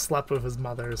also slept with his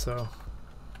mother, so...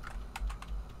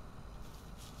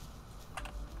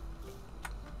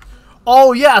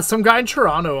 Oh yeah, some guy in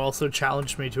Toronto also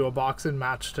challenged me to a boxing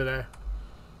match today.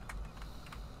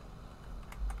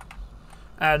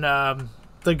 And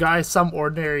the guy, Some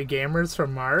Ordinary Gamers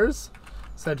from Mars,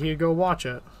 said he'd go watch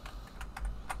it.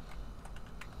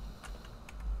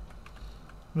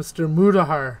 Mr.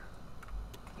 Mudahar.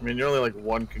 I mean, you're only like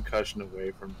one concussion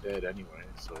away from dead anyway,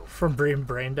 so... From being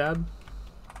brain dead?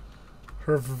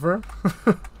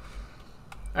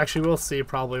 Actually, we'll see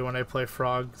probably when I play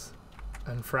Frogs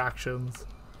and Fractions.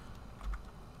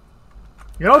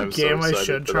 You know what game I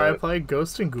should try to play?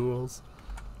 Ghosts and Ghouls.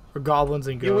 Or Goblins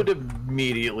and Ghouls. You would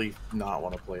immediately not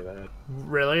want to play that.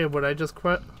 Really? Would I just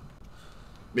quit?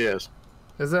 Yes.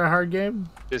 Is it a hard game?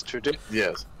 It's tradition.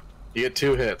 Yes. You get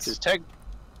 2 hits.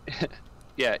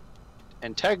 Yeah.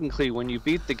 And technically, when you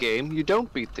beat the game, you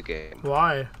don't beat the game.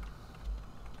 Why?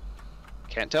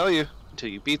 Can't tell you until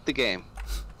you beat the game.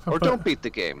 Or don't beat the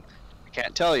game. I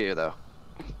can't tell you, though.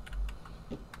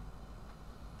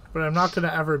 But I'm not going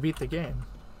to ever beat the game.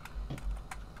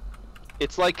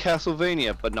 It's like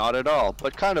Castlevania, but not at all.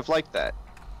 But kind of like that.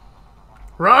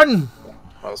 Run!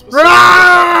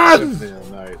 Run!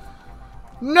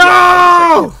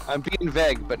 No! I'm being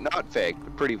vague, but not vague,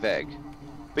 but pretty vague.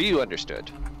 But you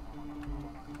understood.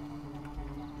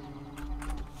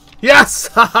 Yes!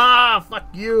 Haha! Fuck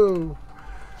you!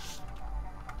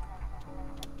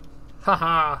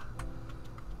 Haha!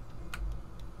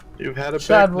 You've had a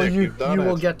Chad, picnic. you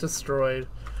will get destroyed.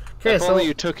 Okay, If so only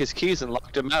you took his keys and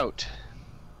locked him out.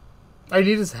 I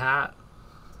need his hat.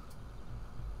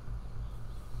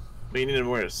 But you need him to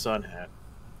wear a sun hat.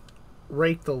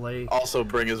 Rake the lake. Also,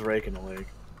 bring his rake in the lake.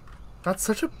 That's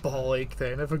such a ball ache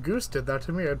thing. If a goose did that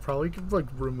to me, I'd probably like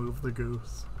remove the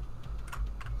goose.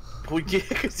 Well, yeah,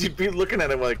 because you'd be looking at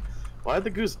him like, why'd the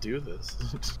goose do this?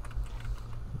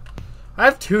 I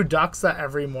have 2 ducks that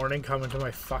every morning come into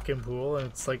my fucking pool, and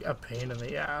it's like a pain in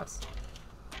the ass.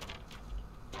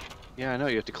 Yeah, I know.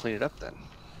 You have to clean it up then.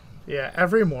 Yeah,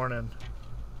 every morning.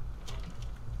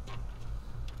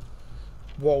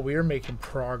 Whoa, we are making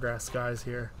progress, guys,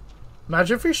 here.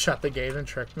 Imagine if we shut the gate and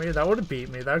tricked me. That would have beat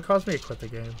me. That would cause me to quit the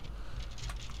game.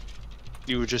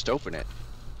 You would just open it.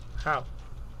 How?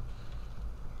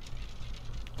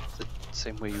 The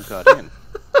same way you got in.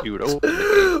 You would open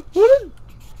the gate. What a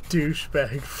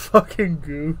douchebag fucking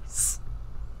goose.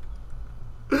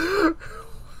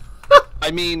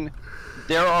 I mean,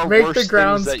 there are Make worse the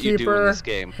things that you do in groundskeeper this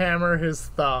game. hammer his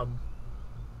thumb.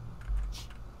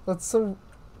 That's so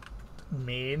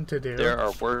mean to do. There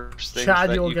are worse things Chad,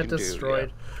 that you'll you get can destroyed.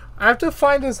 do. I have to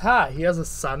find his hat. He has a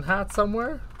sun hat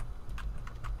somewhere?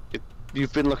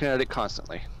 You've been looking at it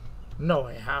constantly. No,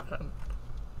 I haven't.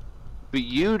 But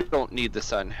you don't need the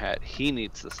sun hat. He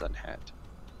needs the sun hat.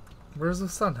 Where's the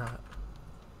sun hat?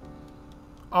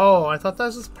 Oh, I thought that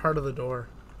was just part of the door.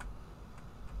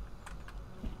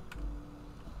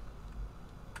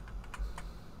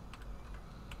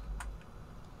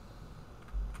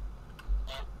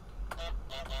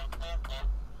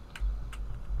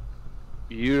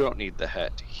 You don't need the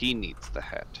hat. He needs the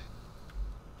hat.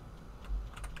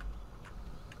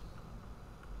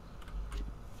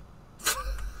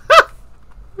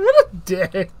 What a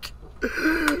dick.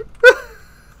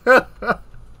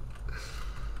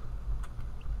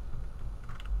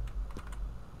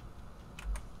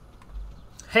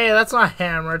 Hey, that's not a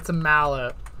hammer, it's a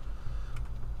mallet.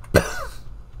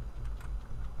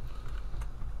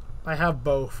 I have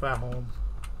both at home.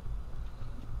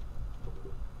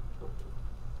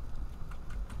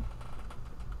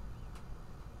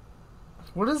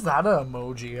 What is that an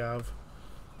emoji of?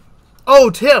 Oh,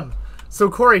 Tim! So,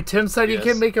 Corey, Tim said Yes. he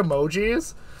can make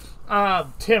emojis.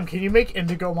 Tim, can you make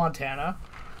Indigo, Montana?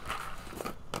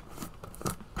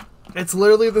 It's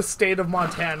literally the state of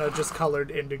Montana, just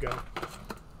colored indigo.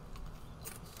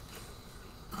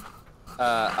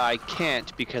 I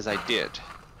can't because I did.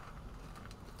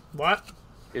 What?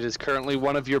 It is currently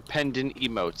one of your pendant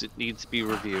emotes. It needs to be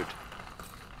reviewed.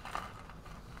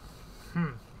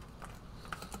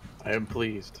 I am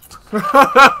pleased.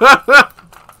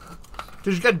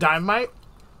 Did you get dynamite?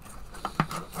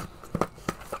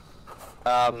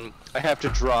 I have to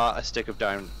draw a stick of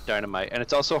dynamite, and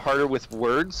it's also harder with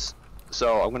words.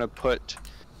 So I'm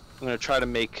gonna try to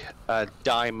make a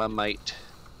dynamite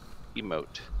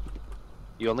emote.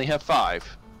 You only have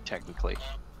 5, technically.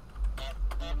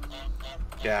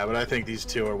 Yeah, but I think these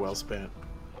 2 are well spent.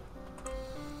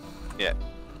 Yeah.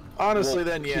 Honestly, Well,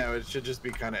 then yeah, it should just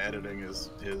be kind of editing his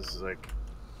like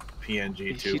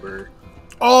PNG tuber.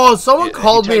 Oh, someone Yeah,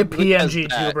 called he me a technically does PNG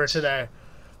that. tuber today.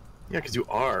 Yeah, because you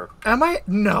are Am I?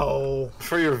 No.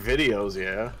 for your videos,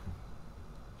 yeah.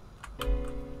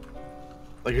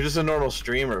 Like you're just a normal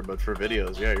streamer, but for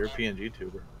videos, yeah, you're a PNG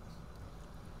tuber.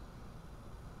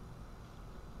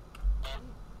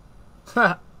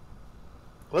 I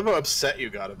love how upset you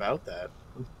got about that.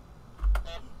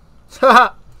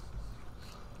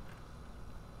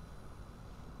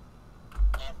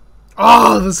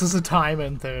 Oh, this is a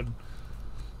timing thing.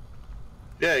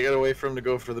 Yeah, you gotta wait for him to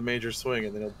go for the major swing,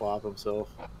 and then he'll bop himself.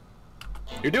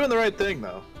 You're doing the right thing,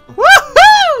 though.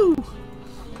 Woohoo!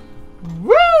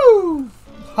 Woo!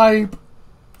 Hype.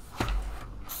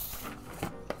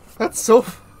 That's so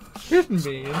fucking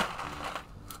mean.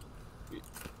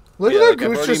 Look Yeah, at that like I've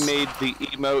goose already just... made the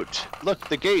emote. Look,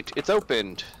 the gate, it's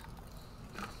opened.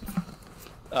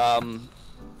 But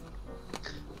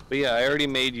yeah, I already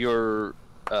made your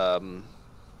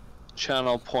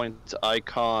channel point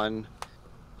icon,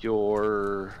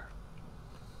 your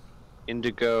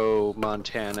Indigo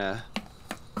Montana.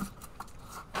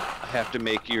 I have to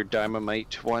make your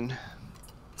Dynamite one.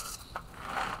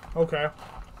 Okay.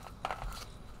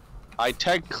 I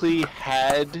technically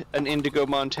had an Indigo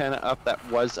Montana up that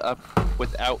was up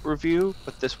without review,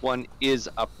 but this one is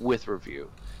up with review.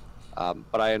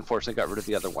 But I unfortunately got rid of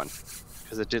the other one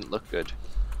because it didn't look good.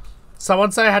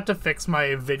 Someone said I had to fix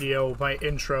my video, my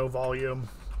intro volume.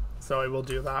 So I will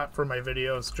do that for my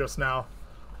videos just now.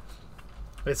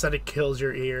 They said it kills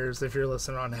your ears if you're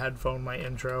listening on headphone, my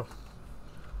intro.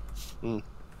 Mm.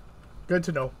 Good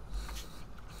to know.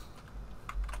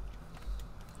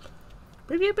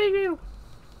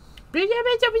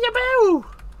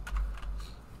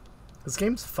 This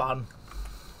game's fun.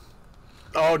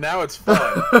 Oh, now it's fun.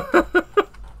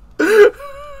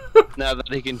 Now that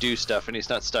he can do stuff and he's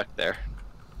not stuck there.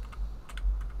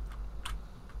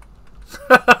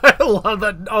 I love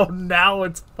that. Oh, now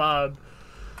it's fun.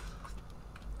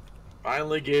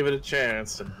 Finally gave it a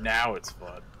chance, and now it's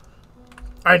fun.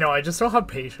 I know, I just don't have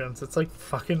patience. It's like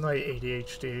fucking like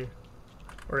ADHD.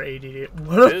 Or ADD.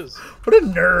 What a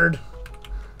nerd.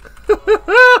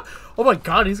 Oh my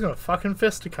god, he's gonna fucking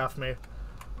fisticuff me.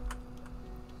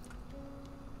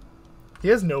 He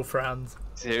has no friends.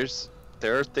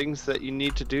 There are things that you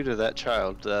need to do to that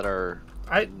child that are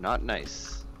not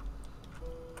nice.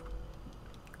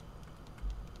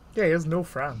 Yeah, he has no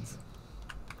friends.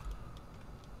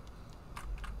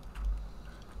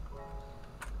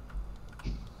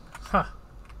 Huh.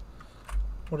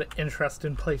 What an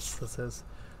interesting place this is.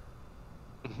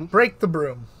 Mm-hmm. Break the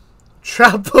broom.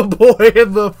 Trap the boy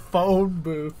in the phone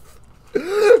booth.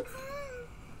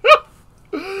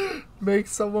 Make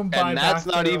someone buy And that's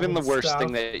back not their even the own worst stuff.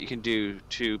 thing that you can do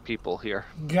to people here.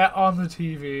 Get on the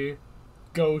TV.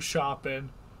 Go shopping.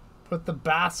 Put the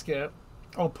basket.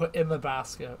 Oh, put in the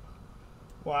basket.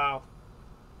 Wow.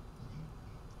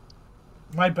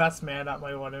 My best man at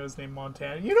my one was named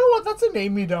Montana. You know what? That's a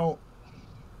name you don't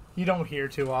hear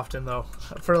too often though.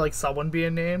 For like someone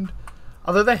being named.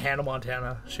 Other than Hannah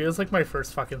Montana. She was like my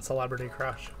first fucking celebrity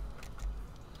crush.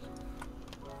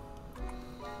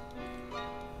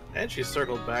 And she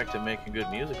circled back to making good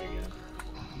music again.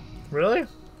 Really?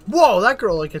 Whoa, that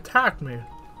girl like attacked me.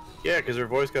 Yeah, because her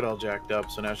voice got all jacked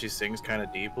up, so now she sings kind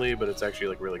of deeply, but it's actually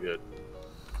like really good.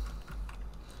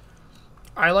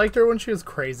 I liked her when she was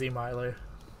Crazy Miley.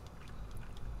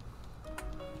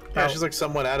 Yeah, she's like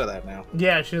somewhat out of that now.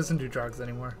 Yeah, she doesn't do drugs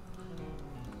anymore.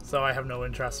 So I have no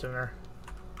interest in her.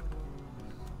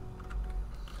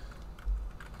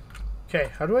 Okay,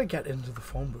 how do I get into the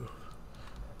phone booth?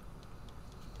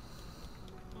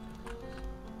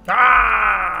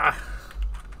 Ah!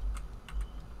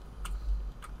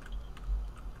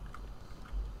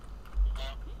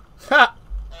 Ha!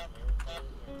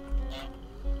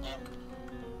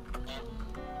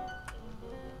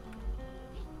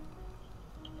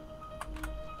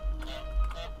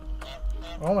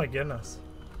 Oh my goodness.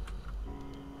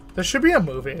 There should be a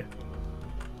movie.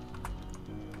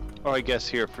 Oh, I guess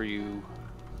here for you.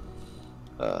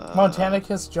 Montana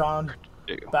kissed John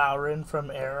There you go. Bowron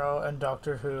from Arrow and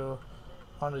Doctor Who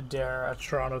on a dare at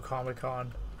Toronto Comic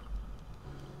Con.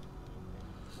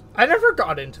 I never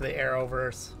got into the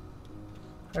Arrowverse.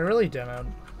 I really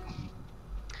didn't.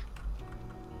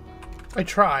 I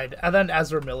tried, and then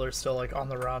Ezra Miller's still like on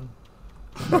the run.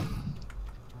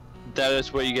 That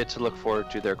is what you get to look forward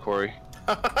to there, Corey.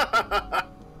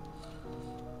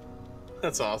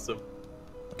 That's awesome.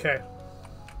 Okay.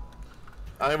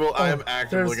 I am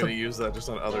actively there's going to use that just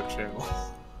on other channels.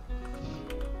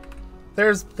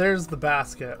 There's the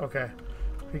basket. Okay.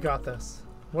 We got this.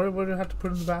 What do I have to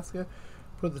put in the basket?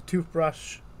 Put the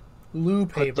toothbrush, loo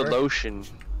paper. Put the lotion.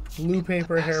 Loo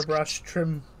paper, hairbrush,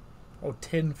 trim,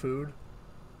 tin food,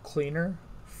 cleaner,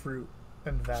 fruit,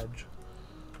 and veg.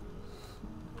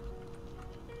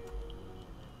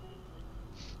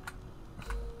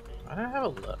 I don't have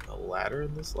a ladder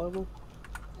in this level.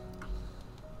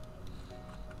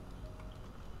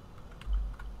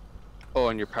 Oh,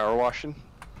 and you're power washing?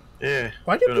 Yeah.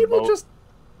 Why do doing a people boat. just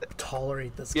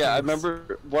tolerate this? Yeah, I goose?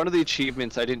 remember one of the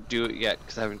achievements, I didn't do it yet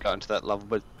because I haven't gotten to that level,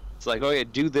 but it's like, oh yeah,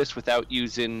 do this without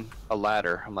using a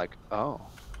ladder. I'm like, oh.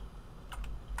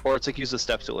 Or it's like use a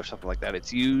step stool or something like that.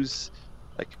 It's use,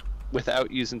 like,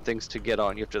 without using things to get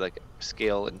on. You have to, like,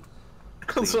 scale and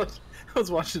I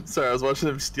was watching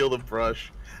them steal the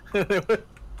brush.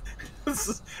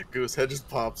 Goose head just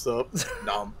pops up.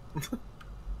 Nom.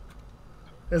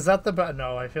 Is that the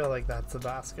no? I feel like that's the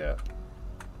basket.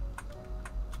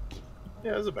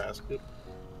 Yeah, there's a basket.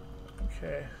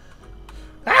 Okay.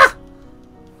 Ah!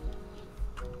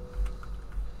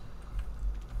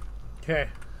 Okay.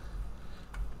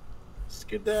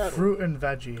 Skedaddle. Fruit and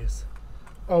veggies.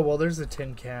 Oh, well, there's a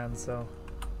tin can, so.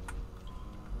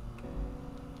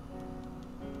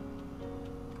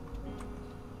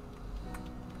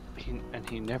 And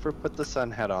he never put the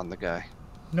sun hat on, the guy.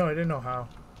 No, I didn't know how.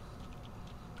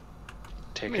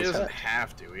 I Take mean, he his doesn't hat.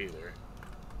 have to either.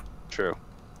 True.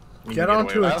 You Get can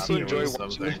onto away a with also TV. enjoy some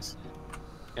watching things.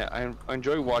 Yeah, I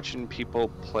enjoy watching people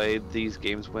play these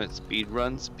games when it speed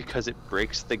runs because it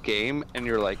breaks the game, and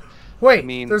you're like, Wait, I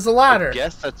mean, there's a ladder. I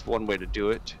guess that's one way to do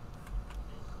it.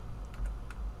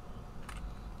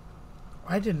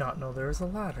 I did not know there was a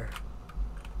ladder.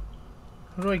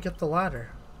 How do I get the ladder?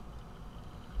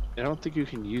 I don't think you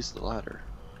can use the ladder.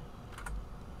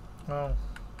 Oh.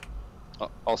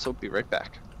 Also, be right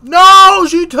back. No!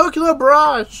 She took the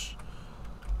brush!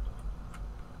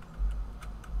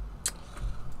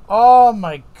 Oh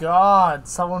my god.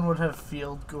 Someone would have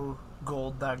field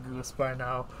gold that goose by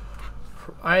now.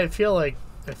 I feel like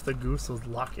if the goose was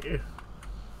lucky.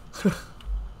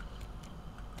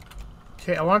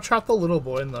 Okay, I want to trap the little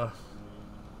boy in the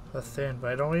thing,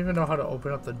 but I don't even know how to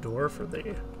open up the door for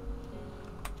the...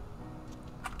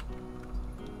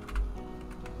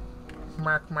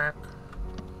 Mark, mark.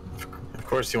 Of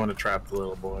course, you want to trap the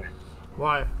little boy.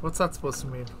 Why? What's that supposed to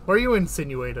mean? What are you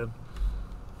insinuating?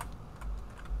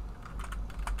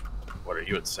 What are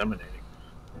you inseminating?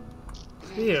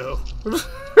 Ew.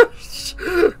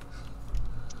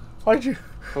 Why'd you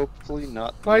Hopefully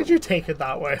not. Why'd you take it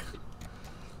that way?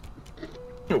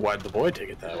 Why'd the boy take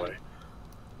it that way?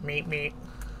 Meat, meat.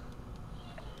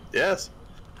 Yes.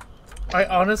 I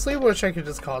honestly wish I could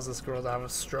just cause this girl to have a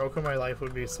stroke and my life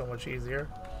would be so much easier.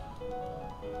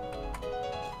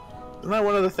 Isn't that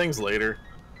one of the things later?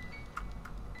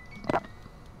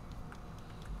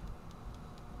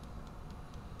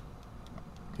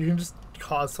 You can just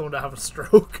cause someone to have a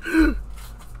stroke.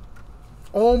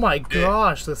 Oh my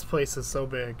gosh, this place is so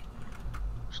big.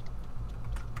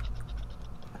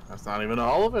 That's not even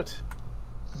all of it.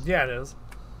 Yeah, it is.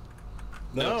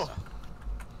 No.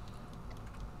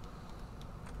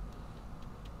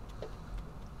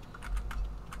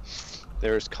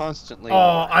 There's constantly. Oh,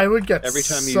 I would get Every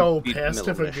time you so beat the pissed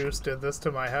if a middle goose did this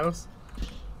to my house.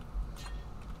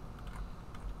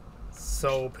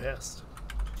 So pissed.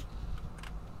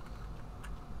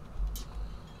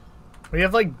 We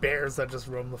have like bears that just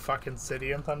roam the fucking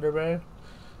city in Thunder Bay.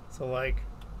 So like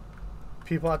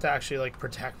people have to actually like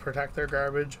protect their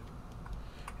garbage.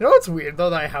 You know what's weird though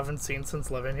that I haven't seen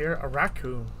since living here? A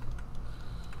raccoon.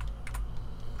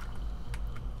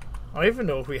 I don't even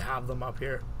know if we have them up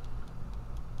here.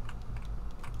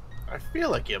 I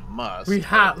feel like you must. We but at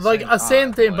have the like a same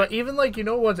time, thing, like, but even like you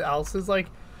know what else is like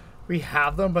we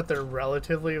have them but they're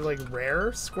relatively like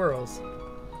rare? Squirrels.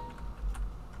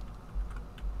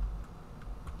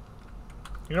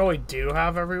 You know what we do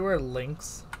have everywhere?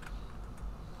 Lynx.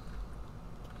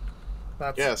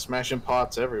 That's yeah, smashing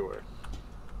pots everywhere.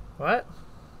 What?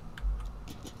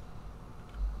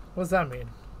 What does that mean?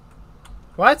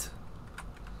 What?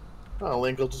 Oh,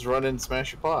 Link will just run in and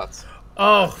smash your pots.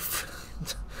 Oh,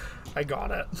 I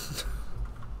got it.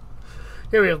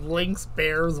 Here we have lynx,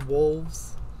 bears,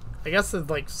 wolves. I guess it's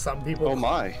like some people. Oh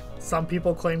my! Some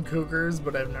people claim cougars,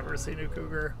 but I've never seen a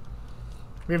cougar.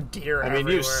 We have deer. I mean,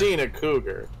 everywhere. you've seen a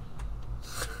cougar.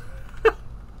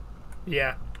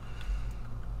 Yeah,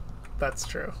 that's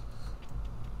true.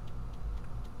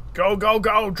 Go, go,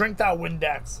 go! Drink that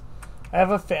Windex. I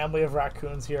have a family of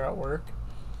raccoons here at work.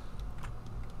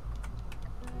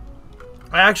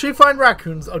 I actually find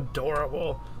raccoons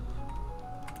adorable.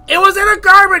 It was in a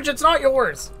garbage! It's not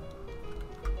yours!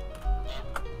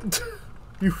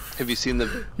 You Have you seen the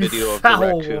You video of the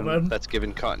foul raccoon woman. that's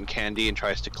given cotton candy and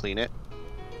tries to clean it?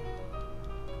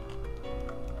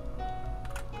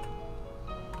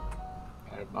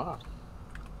 I have not.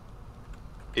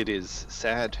 It is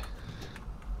sad.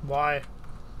 Why?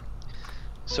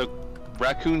 So,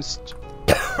 raccoons,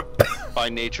 by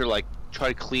nature, like try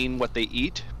to clean what they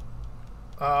eat.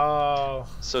 Oh.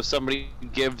 So somebody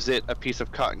gives it a piece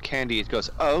of cotton candy, it goes,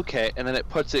 oh, okay, and then it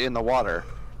puts it in the water,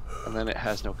 and then it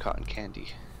has no cotton candy.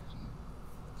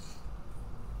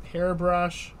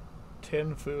 Hairbrush,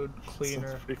 tin food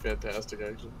cleaner. Sounds pretty fantastic,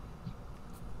 actually.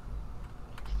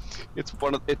 It's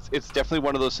definitely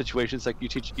one of those situations like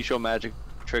you show a magic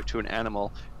trick to an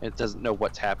animal and it doesn't know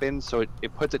what's happened, so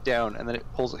it puts it down and then it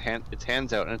pulls its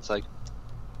hands out and it's like,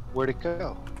 where'd it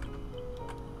go?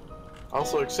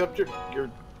 Also, accept your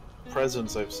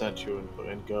presents I've sent you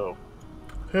and go.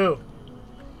 Who?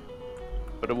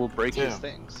 But it will break his Yeah.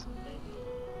 things.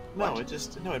 No, What?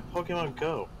 in Pokemon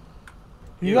Go.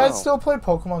 You No. guys still play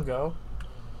Pokemon Go?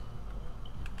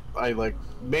 I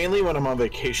mainly when I'm on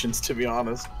vacations, to be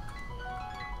honest.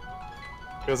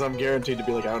 Because I'm guaranteed to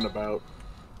be out and about.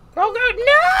 Oh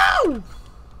god, no!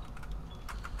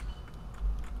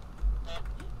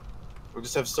 We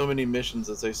just have so many missions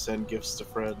as they send gifts to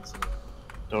friends, and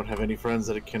don't have any friends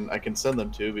that I can send them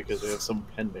to because they have some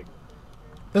pending.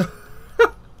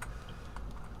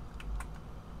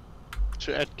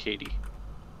 Should add Katie.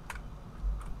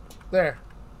 There.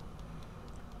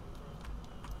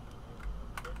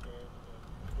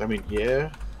 I mean,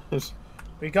 yeah.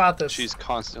 We got this. She's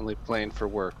constantly playing for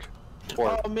work.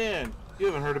 Or Oh man, you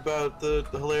haven't heard about the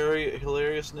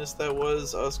hilariousness that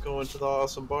was us going to the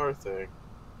Awesome Bar thing.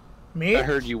 Me? I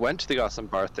heard you went to the Awesome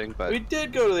Bar thing, but We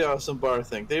did go to the Awesome Bar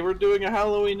thing. They were doing a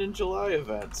Halloween in July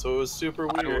event, so it was super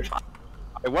weird.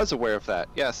 I was aware of that,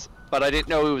 yes. But I didn't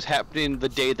know it was happening the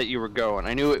day that you were going.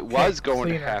 I knew it was going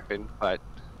cleaner. to happen, but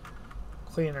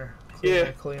Cleaner.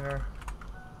 Yeah. Cleaner.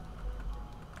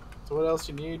 So what else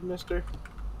you need, mister?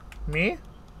 Me?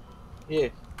 Yeah,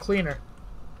 Cleaner.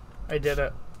 I did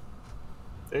it.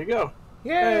 there you go.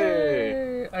 Yay!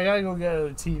 Hey. I gotta go get a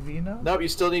TV now. Nope, you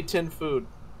still need tin food.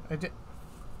 I did.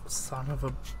 Son of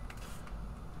a.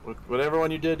 Whatever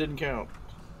one you did didn't count.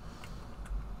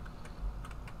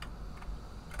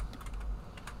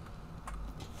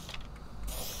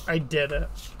 I did it.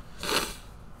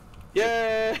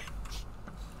 Yay!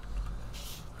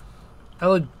 I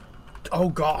like. Oh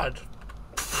god.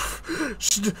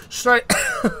 Should I?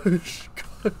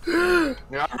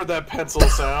 Yeah, I heard that pencil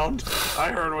sound.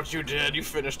 I heard what you did. You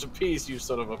finished a piece, you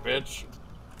son of a bitch.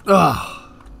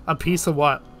 Ugh. A piece of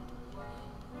what?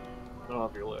 Go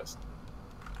off your list.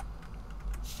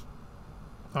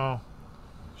 Oh.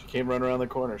 She came running around the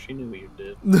corner. She knew what you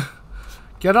did.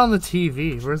 Get on the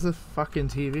TV. Where's the fucking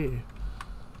TV?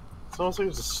 It's almost like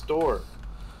it's a store.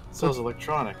 It sells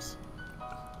electronics.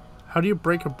 How do you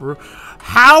break a brew?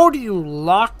 How do you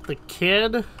lock the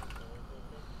kid?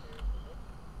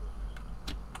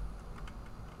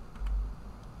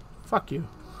 Fuck you.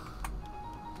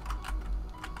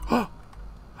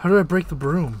 How do I break the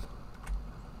broom?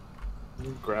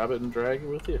 You grab it and drag it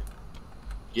with you.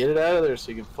 Get it out of there so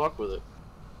you can fuck with it.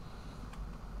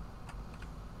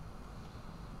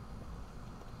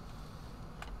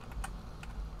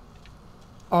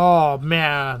 Oh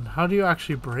man, how do you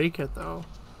actually break it though?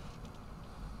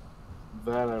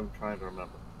 That I'm trying to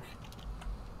remember.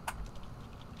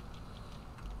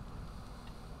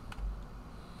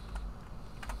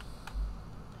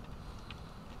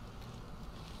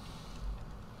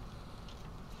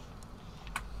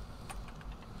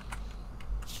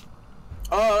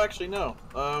 Oh, actually no.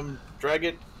 Drag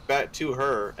it back to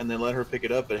her and then let her pick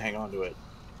it up and hang on to it.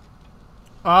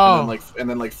 Oh, And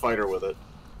then fight her with it.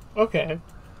 okay.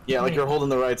 Yeah, like you're holding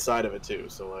the right side of it too.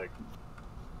 So like.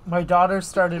 My daughter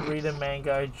started reading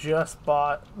manga I just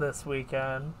bought this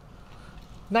weekend.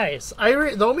 Nice.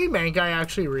 The only manga I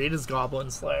actually read is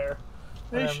Goblin Slayer.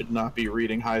 They should not be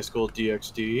reading High School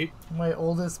DxD. My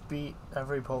oldest beat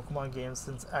every Pokemon game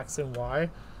since X and Y.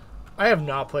 I have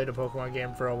not played a Pokemon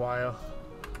game for a while.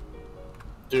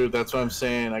 Dude, that's what I'm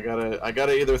saying. I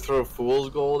gotta either throw Fool's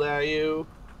Gold at you,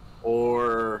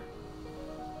 or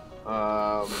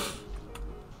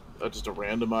just a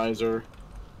randomizer.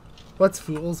 What's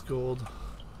Fool's Gold?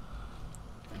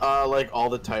 Like all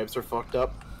the types are fucked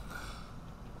up.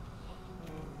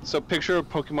 so picture a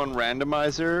Pokemon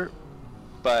randomizer,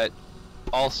 but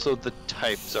also the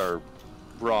types are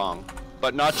wrong.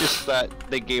 But not just that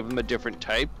they gave them a different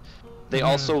type, they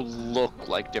also look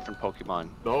like different Pokemon.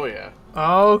 Oh yeah.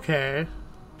 Okay.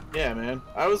 Yeah, man.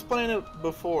 I was playing it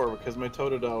before because my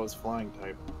Totodile was flying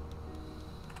type.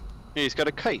 Yeah, he's got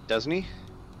a kite, doesn't he?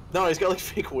 No, he's got like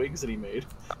fake wings that he made.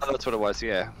 Oh, that's what it was,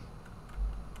 yeah.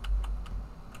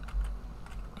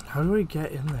 How do I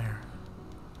get in there?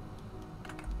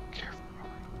 Careful.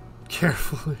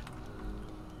 Carefully.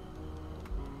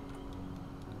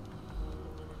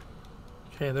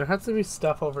 Okay, there has to be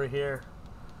stuff over here.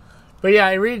 But yeah,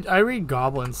 I read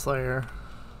Goblin Slayer.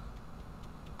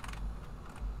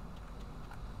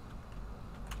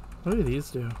 What do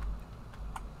these do?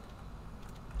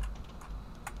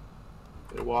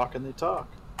 They walk and they talk.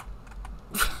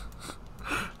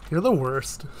 You're the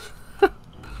worst.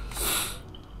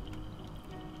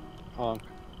 Honk.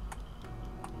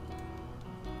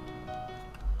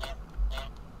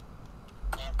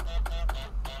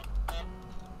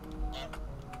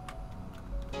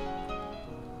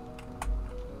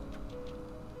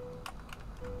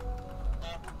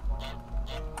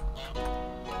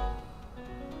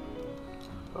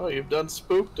 Oh, you've done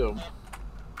spooked him.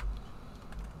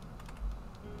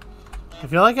 I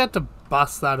feel like I had to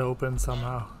bust that open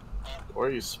somehow. Or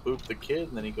you spook the kid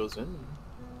and then he goes in.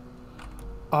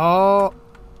 Oh.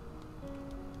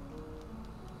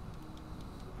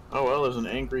 Oh well, there's an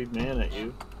angry man at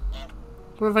you.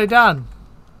 What have I done?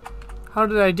 How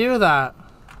did I do that?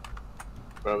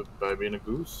 By being a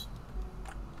goose.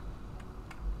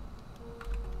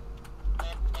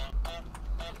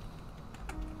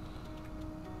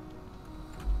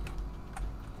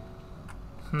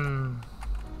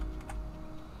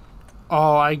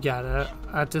 Oh, I get it.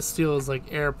 I had to steal his,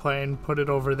 like, airplane, put it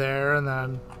over there, and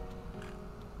then...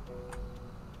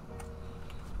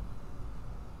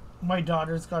 My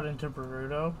daughter's got into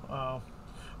Boruto. Oh.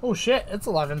 Oh, shit. It's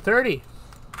 11:30.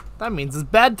 That means it's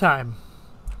bedtime.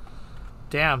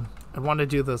 Damn. I want to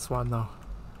do this one, though.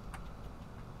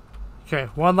 Okay,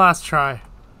 one last try.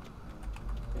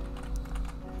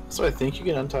 So I think you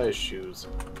can untie his shoes.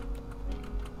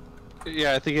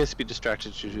 Yeah, I think he has to be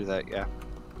distracted to do that, yeah.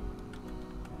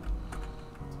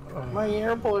 My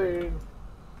airplane.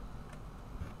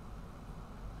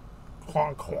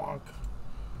 Honk, honk.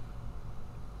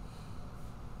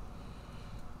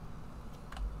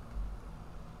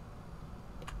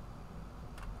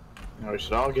 Now we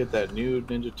should all get that new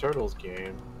Ninja Turtles game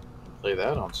and play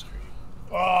that on stream.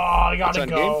 Oh, I gotta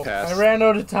It's on go. Game Pass. I ran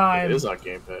out of time. It is on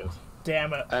Game Pass.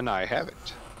 Damn it. And I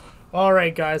haven't.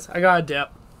 Alright, guys. I gotta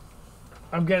dip.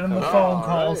 I'm getting the phone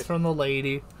calls Alright. from the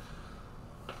lady.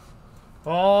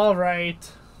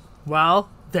 Alright. Well,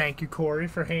 thank you, Corey,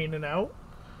 for hanging out.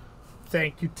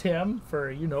 Thank you, Tim, for,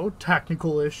 you know,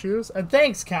 technical issues. And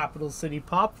thanks, Capital City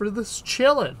Pop, for this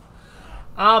chillin'.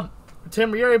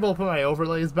 Tim, you're able to put my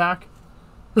overlays back?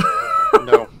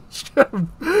 No.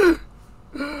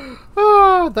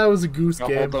 Oh, that was a goose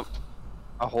game.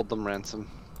 I'll hold them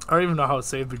ransom. I don't even know how to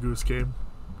save the goose game.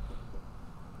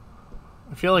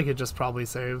 I feel like it just probably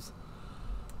saves.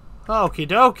 Okie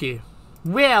dokie.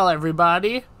 Well,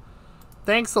 everybody,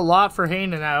 thanks a lot for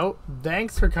hanging out.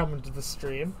 Thanks for coming to the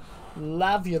stream.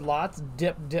 Love you lots.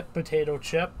 Dip, dip, potato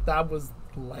chip. That was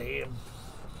lame.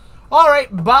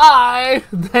 Alright, bye.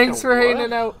 Thanks for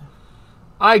hanging out.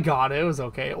 I got it. It was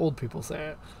okay. Old people say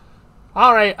it.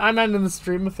 Alright, I'm ending the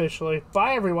stream officially.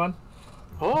 Bye, everyone.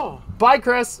 Oh. Bye,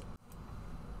 Chris.